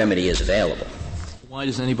that remedy is available. Why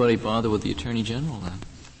does anybody bother with the Attorney General then?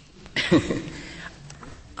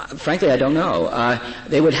 Frankly, I don't know.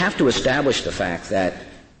 They would have to establish the fact that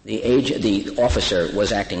the officer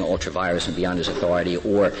was acting ultra-virus and beyond his authority,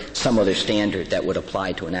 or some other standard that would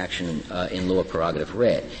apply to an action in lieu of prerogative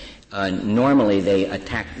writ. Normally, they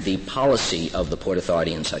attack the policy of the Port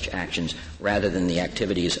Authority in such actions rather than the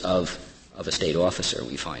activities of a state officer.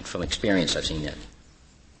 We find from experience, I've seen that.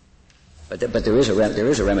 But there is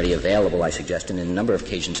a remedy available, I suggest, and in a number of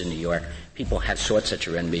occasions in New York, people have sought such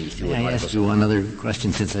a remedy through. May I ask you one other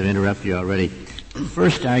question since I've interrupted you already? The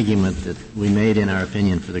first argument that we made in our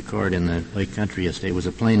opinion for the court in the Lake Country estate was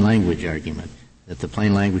a plain language argument, that the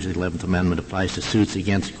plain language of the 11th Amendment applies to suits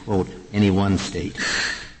against, quote, any one state.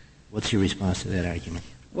 What's your response to that argument?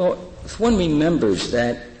 Well, if one remembers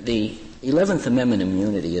that the 11th Amendment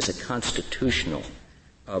immunity is a constitutional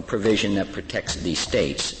provision that protects the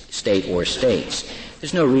state or states,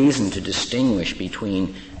 there's no reason to distinguish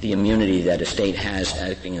between the immunity that a state has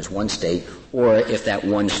acting as one state or if that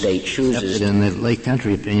one state chooses. Except that in the Lake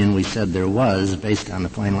Country opinion, we said there was based on the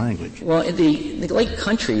plain language. Well, in the Lake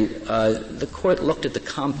Country, the court looked at the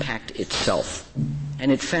compact itself,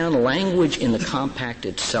 and it found language in the compact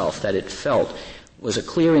itself that it felt was a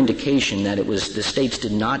clear indication that it was the states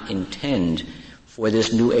did not intend for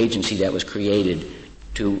this new agency that was created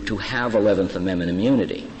to have 11th Amendment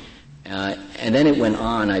immunity. And then it went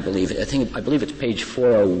on, I believe it's page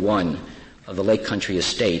 401 of the Lake Country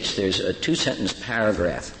Estates. There's a 2-sentence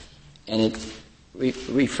paragraph, and it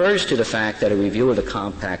refers to the fact that a review of the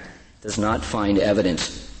compact does not find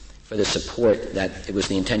evidence for the support that it was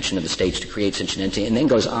the intention of the states to create such an entity, and then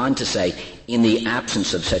goes on to say, in the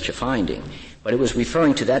absence of such a finding. But it was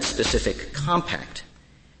referring to that specific compact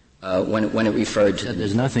when it referred to...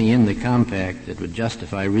 There's nothing in the compact that would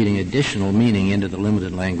justify reading additional meaning into the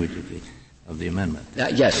limited language of the amendment.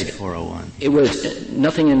 Yes. Page 401. It was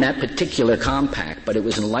nothing in that particular compact, but it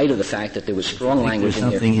was in light of the fact that there was strong language in there.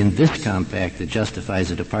 There's something in this compact that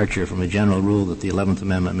justifies a departure from a general rule that the 11th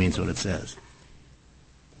Amendment means what it says.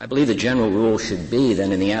 I believe the general rule should be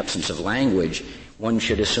that in the absence of language, one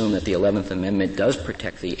should assume that the 11th Amendment does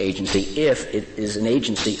protect the agency if it is an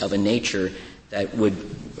agency of a nature that would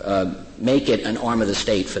make it an arm of the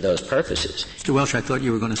state for those purposes. Mr. Welch, I thought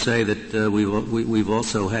you were going to say that we've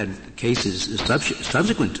also had cases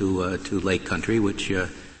subsequent to Lake Country which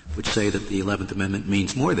say that the 11th Amendment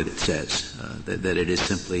means more than it says, that it is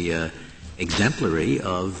simply exemplary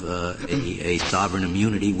of a sovereign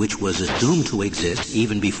immunity which was assumed to exist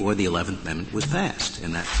even before the 11th Amendment was passed,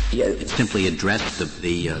 and that it simply addressed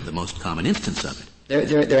the most common instance of it.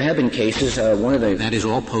 There have been cases. One of the that is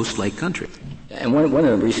all post Lake Country, and one of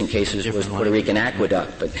the recent cases was Puerto Rican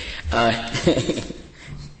Aqueduct. But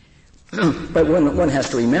but one has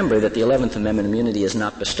to remember that the 11th Amendment immunity is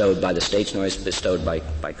not bestowed by the states, nor is it bestowed by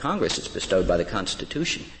Congress. It's bestowed by the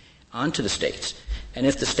Constitution onto the states. And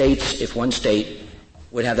if one state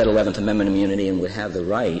would have that 11th Amendment immunity and would have the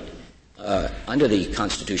right under the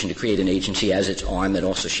Constitution to create an agency as its arm that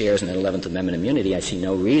also shares in that 11th Amendment immunity, I see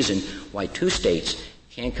no reason why two states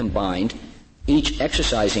can't combine, each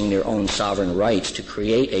exercising their own sovereign rights to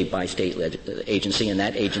create a bi-state agency, and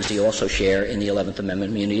that agency also share in the 11th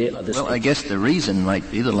Amendment immunity of the state. Well, I guess the reason might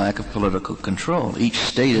be the lack of political control. Each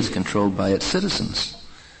state is controlled by its citizens,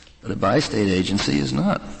 but a bi-state agency is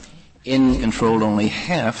not. It's controlled only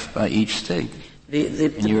half by each state.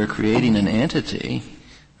 And you are creating an entity,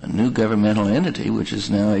 a new governmental entity, which is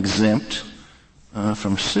now exempt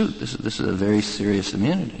from suit. This is a very serious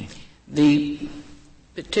immunity. The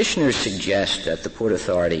petitioners suggest that the Port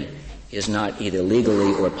Authority is not either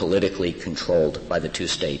legally or politically controlled by the two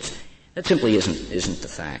states. That simply isn't the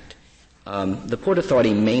fact. The Port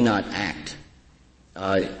Authority may not act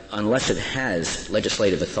unless it has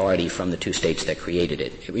legislative authority from the two states that created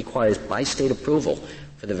it. It requires bi-state approval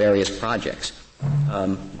for the various projects.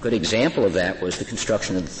 A good example of that was the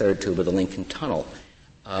construction of the third tube of the Lincoln Tunnel.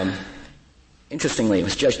 Interestingly, it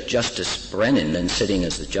was Justice Brennan, then sitting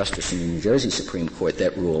as the justice in the New Jersey Supreme Court,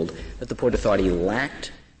 that ruled that the Port Authority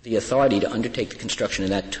lacked the authority to undertake the construction of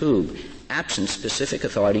that tube, absent specific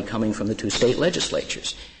authority coming from the two state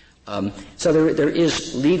legislatures. So there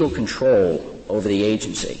is legal control over the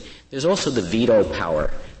agency. There's also the veto power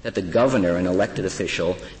that the governor, an elected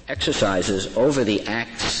official, exercises over the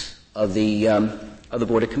acts of the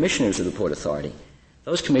Board of Commissioners of the Port Authority.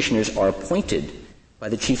 Those commissioners are appointed by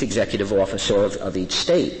the chief executive officer of each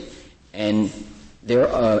state, and their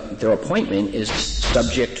appointment is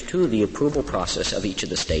subject to the approval process of each of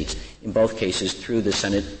the states, in both cases through the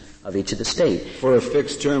Senate of each of the states. For a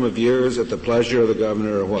fixed term of years at the pleasure of the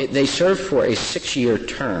governor or what? They serve for a 6-year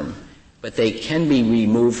term, but they can be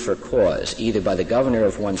removed for cause, either by the governor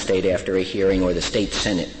of one state after a hearing or the state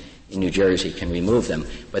Senate in New Jersey can remove them,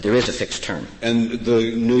 but there is a fixed term. And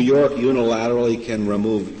the New York unilaterally can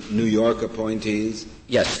remove New York appointees?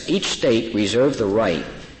 Yes. Each state reserves the right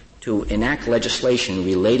to enact legislation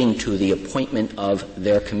relating to the appointment of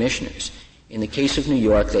their commissioners. In the case of New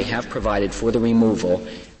York, they have provided for the removal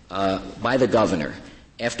by the governor.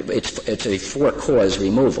 It's a for-cause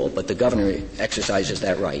removal, but the governor exercises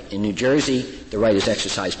that right. In New Jersey, the right is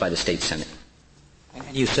exercised by the state senate.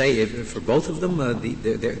 And you say for both of them,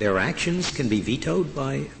 their actions can be vetoed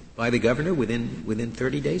by the governor within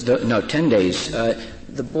 30 days? 10 days.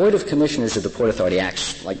 The Board of Commissioners of the Port Authority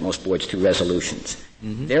acts, like most boards, through resolutions.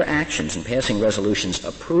 Mm-hmm. Their actions in passing resolutions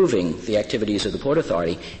approving the activities of the Port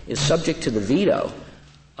Authority is subject to the veto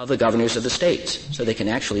of the governors of the states. So they can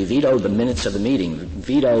actually veto the minutes of the meeting,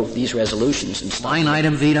 veto these resolutions. And line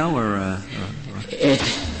item veto or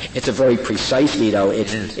It's a very precise veto.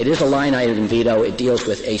 It is a line item veto. It deals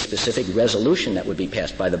with a specific resolution that would be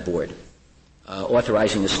passed by the board,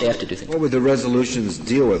 authorizing the staff to do things. What would the resolutions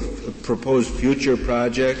deal with? Proposed future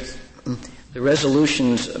projects? The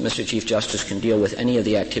resolutions, Mr. Chief Justice, can deal with any of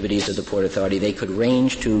the activities of the Port Authority. They could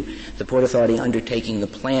range to the Port Authority undertaking the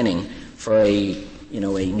planning for a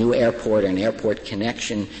new airport or an airport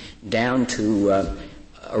connection, down to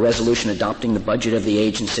a resolution adopting the budget of the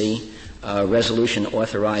agency, a resolution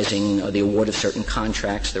authorizing the award of certain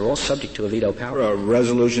contracts. They're all subject to a veto power. Or a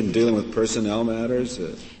resolution dealing with personnel matters?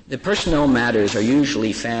 The personnel matters are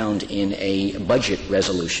usually found in a budget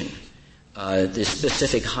resolution. The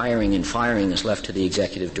specific hiring and firing is left to the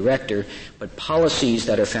executive director, but policies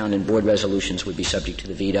that are found in board resolutions would be subject to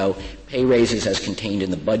the veto. Pay raises as contained in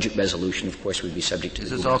the budget resolution, of course, would be subject to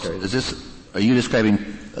the veto. Are you describing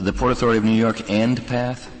the Port Authority of New York and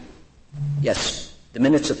PATH? Yes. The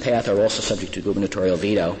minutes of PATH are also subject to gubernatorial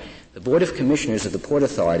veto. The Board of Commissioners of the Port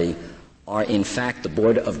Authority are, in fact, the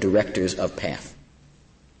Board of Directors of PATH.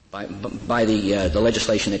 By the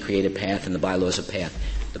legislation that created PATH and the bylaws of PATH,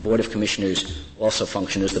 the Board of Commissioners also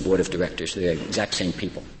function as the Board of Directors. They're the exact same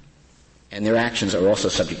people. And their actions are also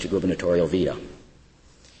subject to gubernatorial veto.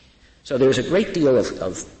 So there's a great deal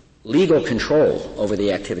of legal control over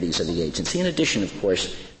the activities of the agency. In addition, of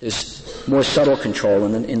course, there's more subtle control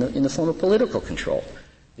in the form of political control.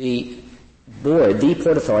 The board, the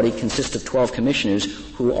Port Authority, consists of 12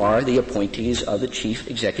 commissioners who are the appointees of the chief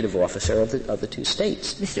executive officer of the two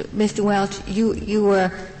states. Mr. Welch, you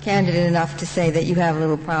were candid enough to say that you have a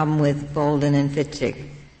little problem with Bolden and Fitchick.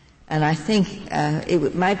 And I think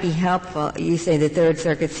it might be helpful. You say the Third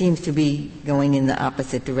Circuit seems to be going in the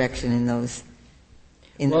opposite direction in those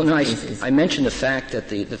cases. I mentioned the fact that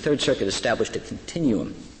the Third Circuit established a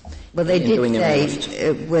continuum. Well, they did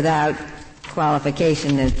say without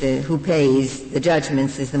qualification that who pays the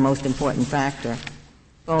judgments is the most important factor.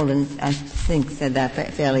 Bolden, I think, said that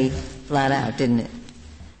fairly flat out, didn't it?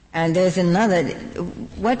 And there's another.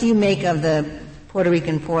 What do you make of the Puerto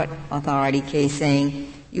Rican Port Authority case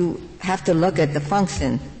saying you have to look at the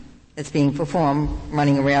function that's being performed,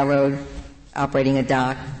 running a railroad, operating a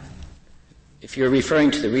dock? If you're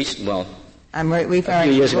referring to the recent, I'm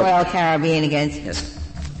referring to Royal Caribbean against. Yes.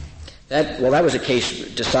 That was a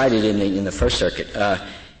case decided in the First Circuit.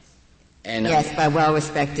 Yes, by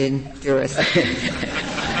well-respected jurists.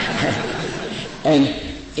 And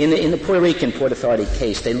in the Puerto Rican Port Authority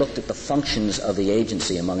case, they looked at the functions of the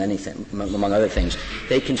agency among other things.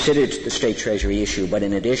 They considered the state treasury issue, but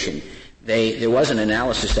in addition, there was an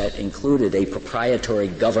analysis that included a proprietary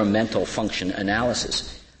governmental function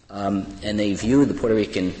analysis. And they viewed the Puerto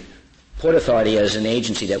Rican Port Authority as an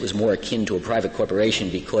agency that was more akin to a private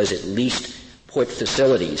corporation because it leased port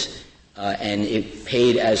facilities and it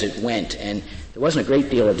paid as it went. And there wasn't a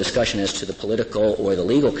great deal of discussion as to the political or the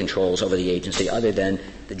legal controls over the agency other than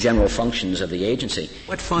the general functions of the agency.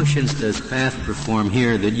 What functions does PATH perform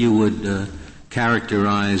here that you would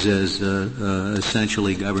characterize as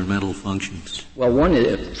essentially governmental functions? Well,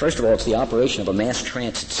 first of all, it's the operation of a mass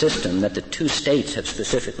transit system that the two states have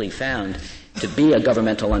specifically found to be a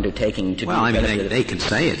governmental undertaking. They can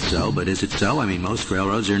say it's so, but is it so? I mean, most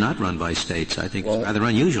railroads are not run by states. I think it's rather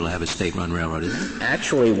unusual to have a state-run railroad, isn't it?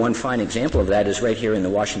 Actually, one fine example of that is right here in the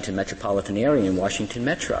Washington metropolitan area in Washington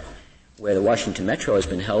Metro, where the Washington Metro has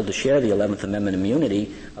been held to share the 11th Amendment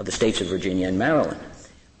immunity of the states of Virginia and Maryland.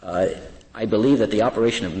 I believe that the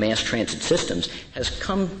operation of mass transit systems has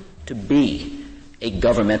come to be a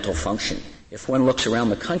governmental function. If one looks around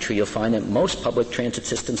the country, you'll find that most public transit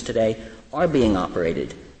systems today are being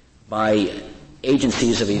operated by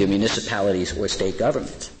agencies of either municipalities or state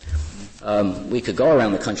governments. We could go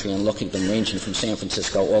around the country and look at them ranging from San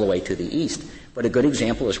Francisco all the way to the east, but a good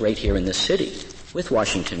example is right here in this city with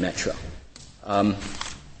Washington Metro.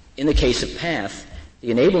 In the case of PATH,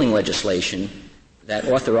 the enabling legislation that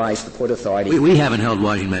authorized the Port Authority. We haven't held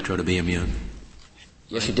Washington Metro to be immune.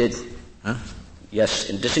 Yes, you did. Huh? Yes,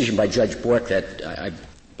 in a decision by Judge Bork that I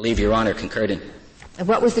believe Your Honor concurred in. And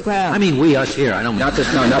what was the ground? I mean, us here. I don't mean not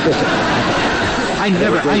this. No, not this. I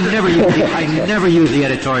never use the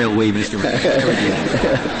editorial we, Mr.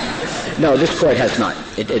 No, this court has not.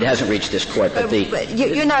 It hasn't reached this court. But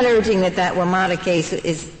you're not urging that WMATA case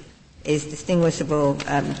is distinguishable,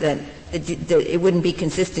 that it wouldn't be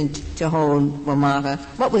consistent to hold WMATA.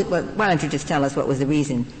 Why don't you just tell us what was the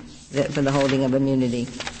reason for the holding of immunity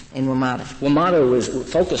in WMATA? WMATA was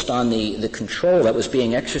focused on the control that was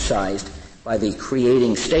being exercised by the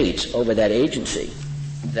creating states over that agency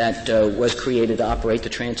that was created to operate the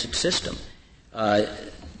transit system.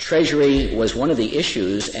 Treasury was one of the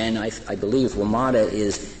issues, and I believe WMATA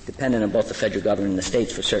is dependent on both the federal government and the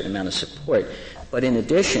states for a certain amount of support. But in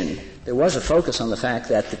addition, there was a focus on the fact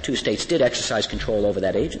that the two states did exercise control over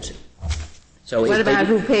that agency. So what about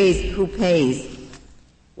who pays?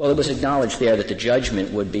 Well, it was acknowledged there that the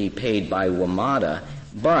judgment would be paid by WMATA,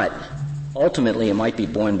 but ultimately it might be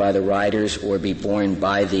borne by the riders or be borne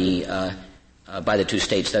by the two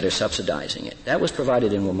states that are subsidizing it. That was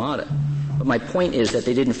provided in WMATA. But my point is that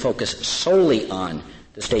they didn't focus solely on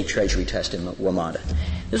the state treasury test in WMATA.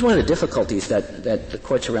 This is one of the difficulties that the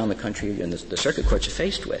courts around the country and the circuit courts are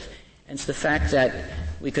faced with. And it's the fact that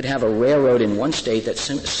we could have a railroad in one state that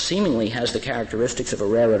seemingly has the characteristics of a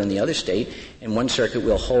railroad in the other state, and one circuit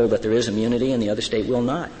will hold that there is immunity and the other state will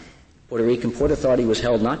not. Puerto Rican Port Authority was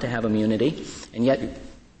held not to have immunity, and yet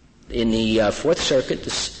in the Fourth Circuit, the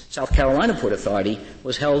South Carolina Port Authority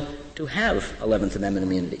was held to have 11th Amendment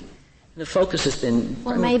immunity. And the focus has been...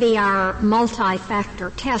 Well, maybe our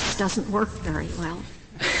multi-factor test doesn't work very well.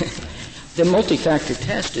 The multi-factor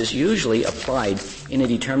test is usually applied in a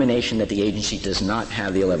determination that the agency does not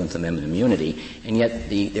have the 11th Amendment immunity, and yet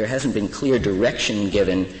there hasn't been clear direction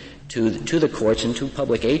given to the courts and to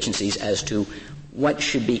public agencies as to what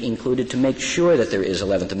should be included to make sure that there is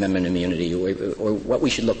 11th Amendment immunity, or what we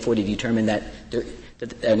should look for to determine that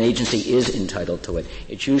an agency is entitled to it.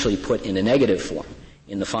 It's usually put in a negative form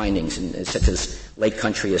in the findings, such as Lake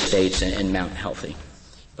Country Estates and Mount Healthy.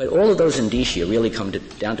 But all of those indicia really come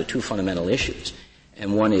down to two fundamental issues.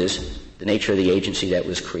 And one is the nature of the agency that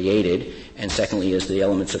was created, and secondly is the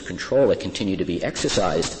elements of control that continue to be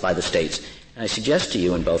exercised by the states. And I suggest to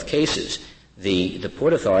you in both cases, the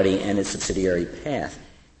Port Authority and its subsidiary PATH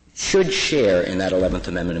should share in that 11th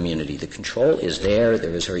Amendment immunity. The control is there.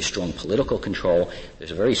 There is very strong political control.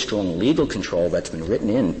 There's a very strong legal control that's been written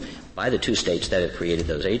in by the two states that have created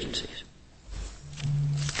those agencies.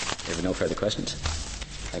 There are no further questions?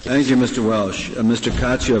 Thank you. Thank you, Mr. Welsh. Mr.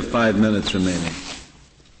 Kotz, you have 5 minutes remaining.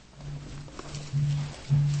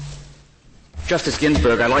 Justice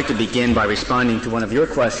Ginsburg, I'd like to begin by responding to one of your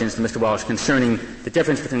questions to Mr. Welsh concerning the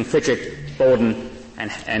difference between Fitchett, Bolden, and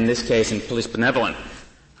in this case, in police benevolent.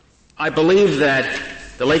 I believe that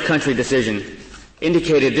the Lake Country decision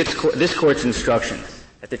indicated this Court's instruction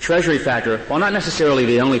that the Treasury factor, while not necessarily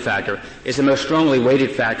the only factor, is the most strongly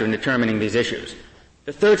weighted factor in determining these issues.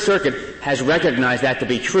 The Third Circuit has recognized that to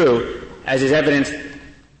be true, as is evidenced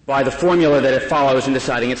by the formula that it follows in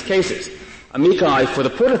deciding its cases. Amici for the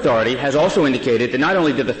Port Authority has also indicated that not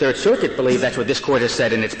only did the Third Circuit believe that's what this Court has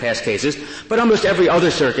said in its past cases, but almost every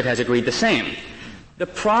other circuit has agreed the same. The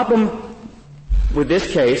problem with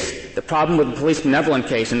this case, the problem with the police benevolent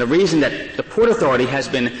case, and the reason that the Port Authority has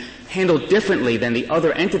been handled differently than the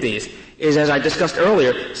other entities is, as I discussed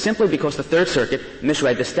earlier, simply because the Third Circuit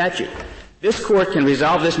misread the statute. This Court can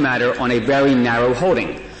resolve this matter on a very narrow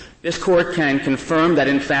holding. This Court can confirm that,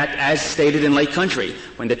 in fact, as stated in Lake Country,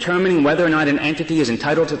 when determining whether or not an entity is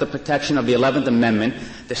entitled to the protection of the 11th Amendment,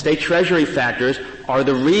 the state treasury factors are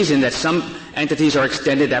the reason that some entities are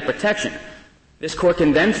extended that protection. This Court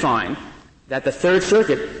can then find that the Third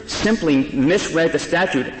Circuit simply misread the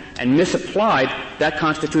statute and misapplied that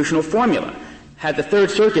constitutional formula. Had the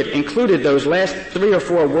Third Circuit included those last 3 or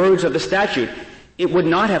 4 words of the statute, it would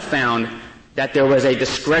not have found that there was a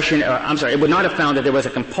it would not have found that there was a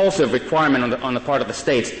compulsive requirement on the part of the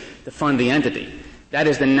states to fund the entity. That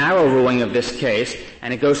is the narrow ruling of this case,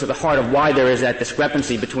 and it goes to the heart of why there is that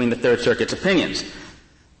discrepancy between the Third Circuit's opinions.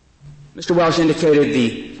 Mr. Welsh indicated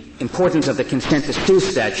the importance of the consent to sue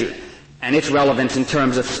statute and its relevance in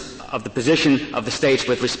terms of the position of the states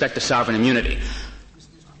with respect to sovereign immunity. Mr.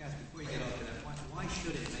 Katz, before you get on to that, why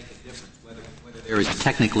should it make a difference whether there is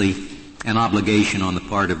technically an obligation on the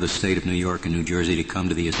part of the state of New York and New Jersey to come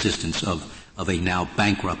to the assistance of a now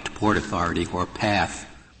bankrupt Port Authority or PATH?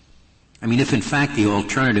 I mean, if in fact the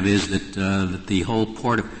alternative is that the whole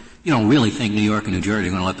You don't really think New York and New Jersey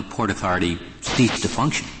are going to let the Port Authority cease to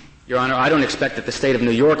function. Your Honor, I don't expect that the state of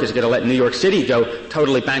New York is going to let New York City go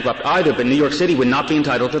totally bankrupt either, but New York City would not be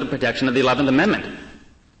entitled to the protection of the 11th Amendment.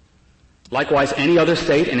 Likewise, any other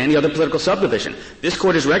state and any other political subdivision. This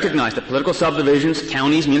Court has recognized that political subdivisions,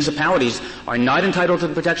 counties, municipalities are not entitled to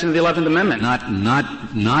the protection of the 11th Amendment.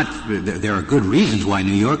 There are good reasons why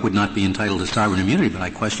New York would not be entitled to sovereign immunity, but I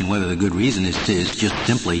question whether the good reason is just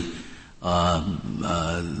simply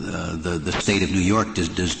the state of New York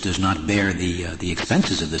does not bear the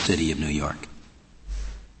expenses of the city of New York.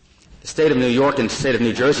 The state of New York and the state of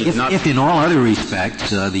New Jersey do not. If in all other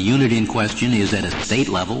respects the unit in question is at a state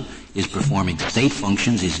level, is performing state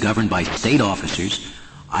functions, is governed by state officers,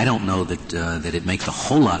 I don't know that it makes a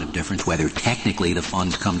whole lot of difference whether technically the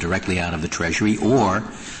funds come directly out of the Treasury or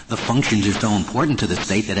the functions are so important to the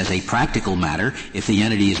state that as a practical matter, if the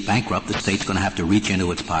entity is bankrupt, the state's going to have to reach into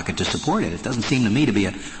its pocket to support it. It doesn't seem to me to be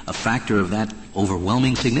a factor of that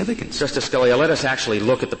overwhelming significance. Justice Scalia, let us actually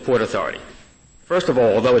look at the Port Authority. First of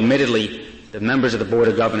all, although admittedly the members of the Board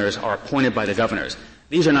of Governors are appointed by the governors,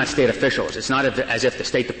 these are not state officials. It's not as if the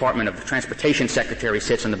State Department of the Transportation Secretary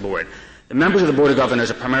sits on the board. The members of the Board of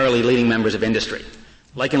Governors are primarily leading members of industry.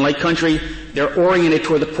 Like in Lake Country, they're oriented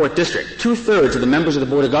toward the Port District. 2/3 of the members of the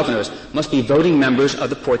Board of Governors must be voting members of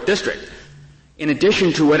the Port District. In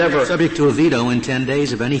addition to whatever... Subject to a veto in 10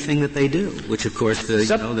 days of anything that they do, which of course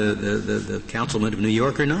the councilmen of New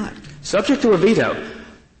York are not. Subject to a veto.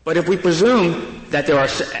 But if we presume that there are...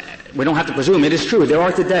 We don't have to presume. It is true. There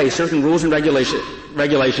are today certain rules and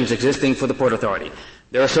regulations existing for the Port Authority.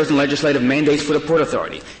 There are certain legislative mandates for the Port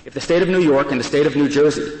Authority. If the state of New York and the state of New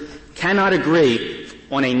Jersey cannot agree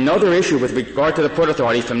on another issue with regard to the Port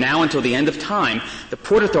Authority from now until the end of time, the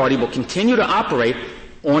Port Authority will continue to operate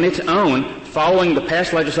on its own, following the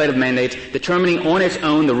past legislative mandates, determining on its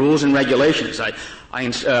own the rules and regulations. I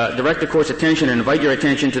direct the Court's attention and invite your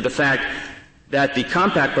attention to the fact that the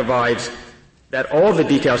compact provides that all the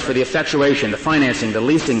details for the effectuation, the financing, the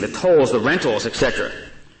leasing, the tolls, the rentals, etc.,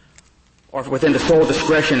 are within the sole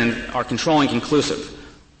discretion and are controlling conclusive.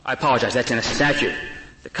 I apologize, that's in a statute.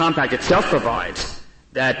 The compact itself provides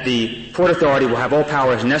that the Port Authority will have all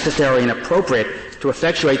powers necessary and appropriate to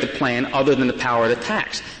effectuate the plan other than the power of the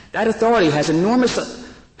tax. That authority has enormous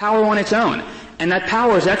power on its own, and that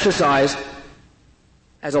power is exercised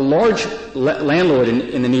as a large landlord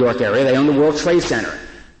in the New York area. They own the World Trade Center.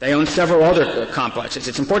 They own several other complexes.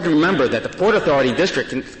 It's important to remember that the Port Authority District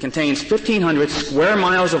contains 1,500 square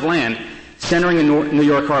miles of land centering in New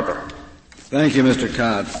York Harbor. Thank you, Mr.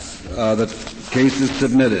 Kotz. The case is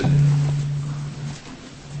submitted.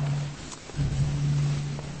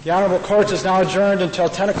 The Honorable Court is now adjourned until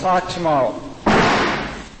 10 o'clock tomorrow.